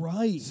 that's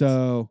right.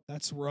 So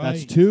that's right.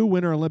 that's 2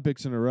 Winter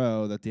Olympics in a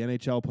row that the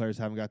NHL players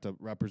haven't got to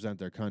represent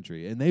their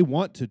country, and they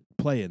want to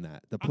play in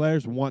that. The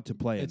players want to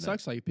play in It that.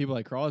 sucks like people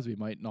like Crosby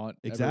might not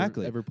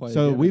Exactly. ever play.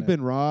 So again we've in it.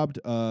 been robbed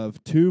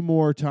of 2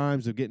 more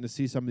times of getting to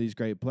see some of these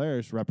great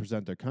players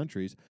represent their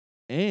countries.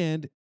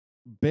 And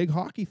big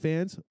hockey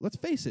fans, let's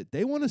face it,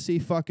 they want to see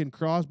fucking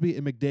Crosby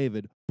and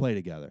McDavid play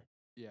together.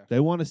 Yeah. They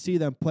want to see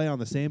them play on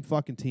the same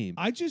fucking team.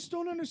 I just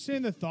don't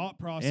understand the thought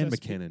process.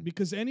 McKinnon.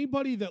 Because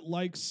anybody that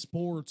likes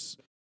sports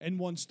and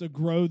wants to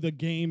grow the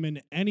game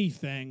in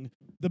anything,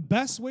 the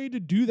best way to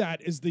do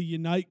that is to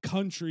unite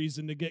countries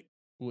and to get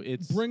Well,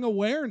 bring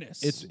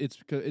awareness.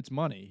 it's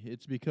money.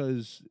 It's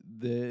because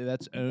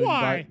that's owned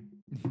Why?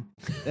 by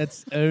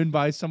that's owned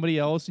by somebody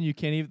else, and you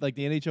can't even like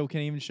the NHL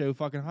can't even show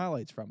fucking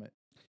highlights from it.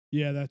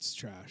 Yeah, that's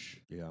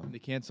trash. Yeah. They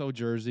can't sell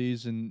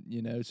jerseys, and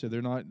so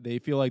they're not. They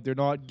feel like they're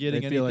not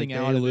getting They feel like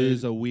anything out they of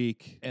lose it, a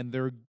week. and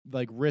they're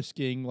like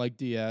risking like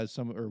Diaz,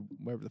 or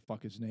whatever the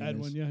fuck his name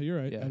Edwin, is. yeah, you're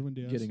right. Yeah, Edwin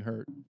Diaz. getting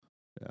hurt.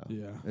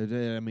 Yeah.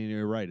 Yeah. I mean,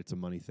 you're right. It's a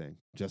money thing,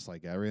 just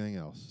like everything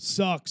else.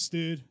 Sucks,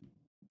 dude.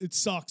 It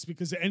sucks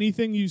because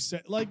anything you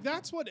say, like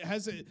that's what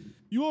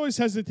you always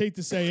hesitate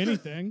to say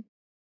anything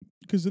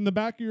because in the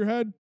back of your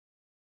head,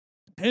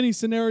 any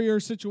scenario or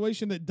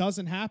situation that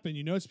doesn't happen,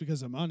 it's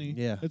because of money.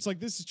 Yeah. It's like,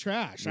 this is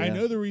trash. I Yeah.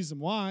 know the reason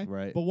why,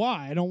 Right. but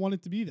why? I don't want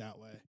it to be that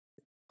way.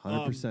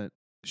 100%.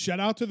 Shout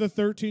out to the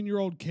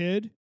 13-year-old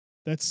kid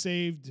that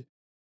saved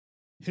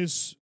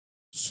his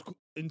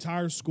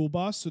entire school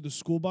bus. So the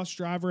school bus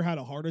driver had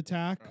a heart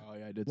attack Oh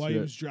yeah, I did while see he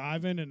it. was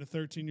driving, and a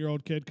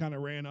 13-year-old kid kind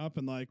of ran up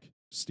and like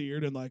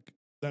steered and like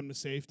them to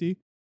safety.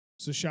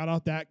 So shout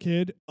out that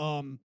kid.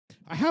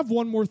 I have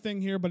one more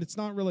thing here, but it's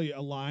not really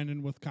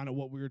aligning with kind of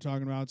what we were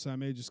talking about, so I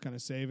may just kind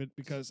of save it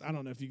because I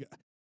don't know if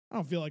I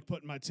don't feel like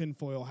putting my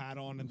tinfoil hat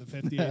on in the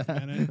 58th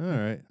minute. All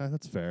right.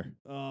 That's fair.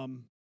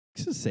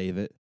 Just save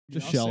it.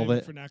 Just I'll shelve save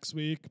it. for next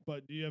week.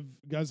 But do you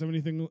guys have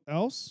anything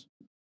else?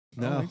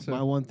 I don't No, think so.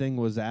 my one thing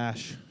was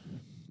Ash.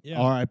 Yeah.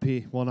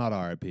 R.I.P. Well, not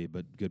R.I.P.,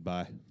 but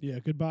goodbye. Yeah,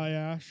 goodbye,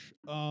 Ash.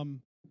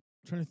 Trying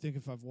to think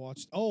if I've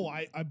watched. Oh,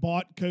 I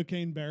bought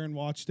Cocaine Bear and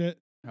watched it.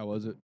 How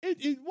was it?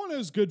 It one of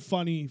those good,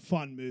 funny,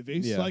 fun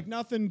movies. Yeah. Like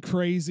nothing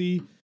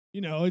crazy.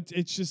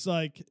 It's just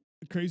like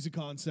a crazy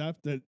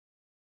concept that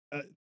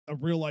a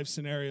real life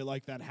scenario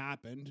like that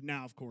happened.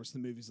 Now, of course, the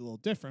movie's a little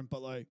different,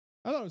 but like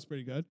I thought it was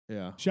pretty good.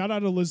 Yeah. Shout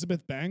out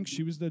Elizabeth Banks.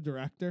 She was the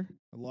director.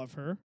 I love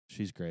her.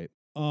 She's great.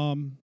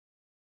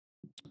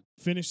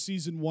 Finished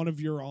season 1 of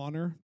Your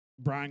Honor.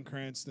 Bryan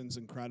Cranston's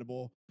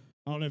incredible.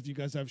 I don't know if you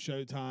guys have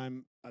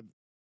Showtime.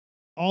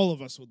 All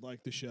of us would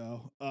like the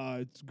show.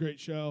 It's a great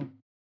show.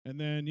 And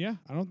then, yeah,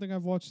 I don't think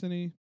I've watched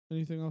anything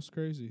else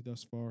crazy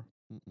thus far.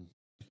 Mm-mm.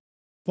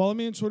 Follow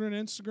me on Twitter and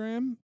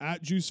Instagram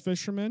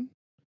 @JuiceFisherman.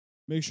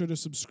 Make sure to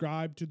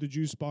subscribe to the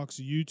Juicebox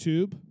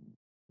YouTube.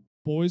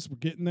 boys, we're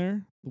getting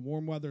there. The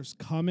warm weather's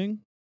coming.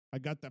 I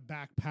got the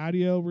back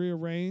patio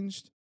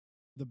rearranged,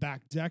 the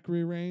back deck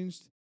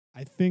rearranged.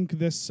 I think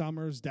this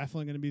summer is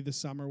definitely going to be the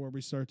summer where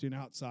we start doing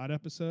outside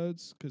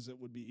episodes because it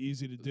would be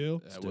easy to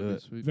do. That do would be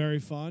it. sweet. Very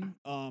fun.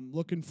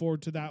 Looking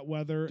forward to that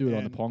weather. Do it on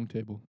the and pong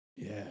table.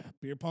 Yeah,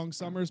 beer pong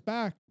summer is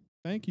back.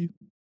 Thank you.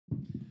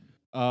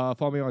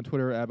 Follow me on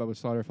Twitter at Bubba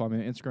Slaughter. Follow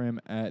me on Instagram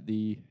at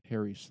the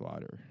Harry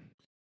Slaughter.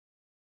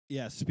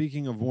 Yeah,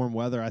 speaking of warm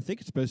weather, I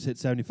think it's supposed to hit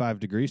 75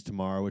 degrees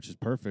tomorrow, which is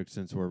perfect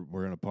since we're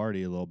going to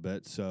party a little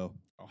bit. So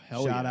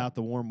shout out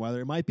the warm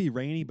weather. It might be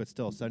rainy, but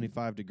still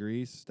 75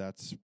 degrees.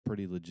 That's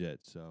pretty legit.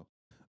 So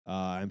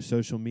I'm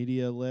social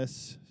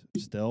media-less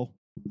still,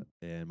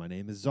 and my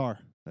name is Zar.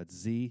 That's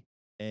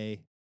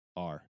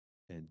Z-A-R.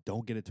 And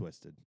don't get it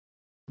twisted.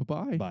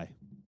 Bye-bye. Bye.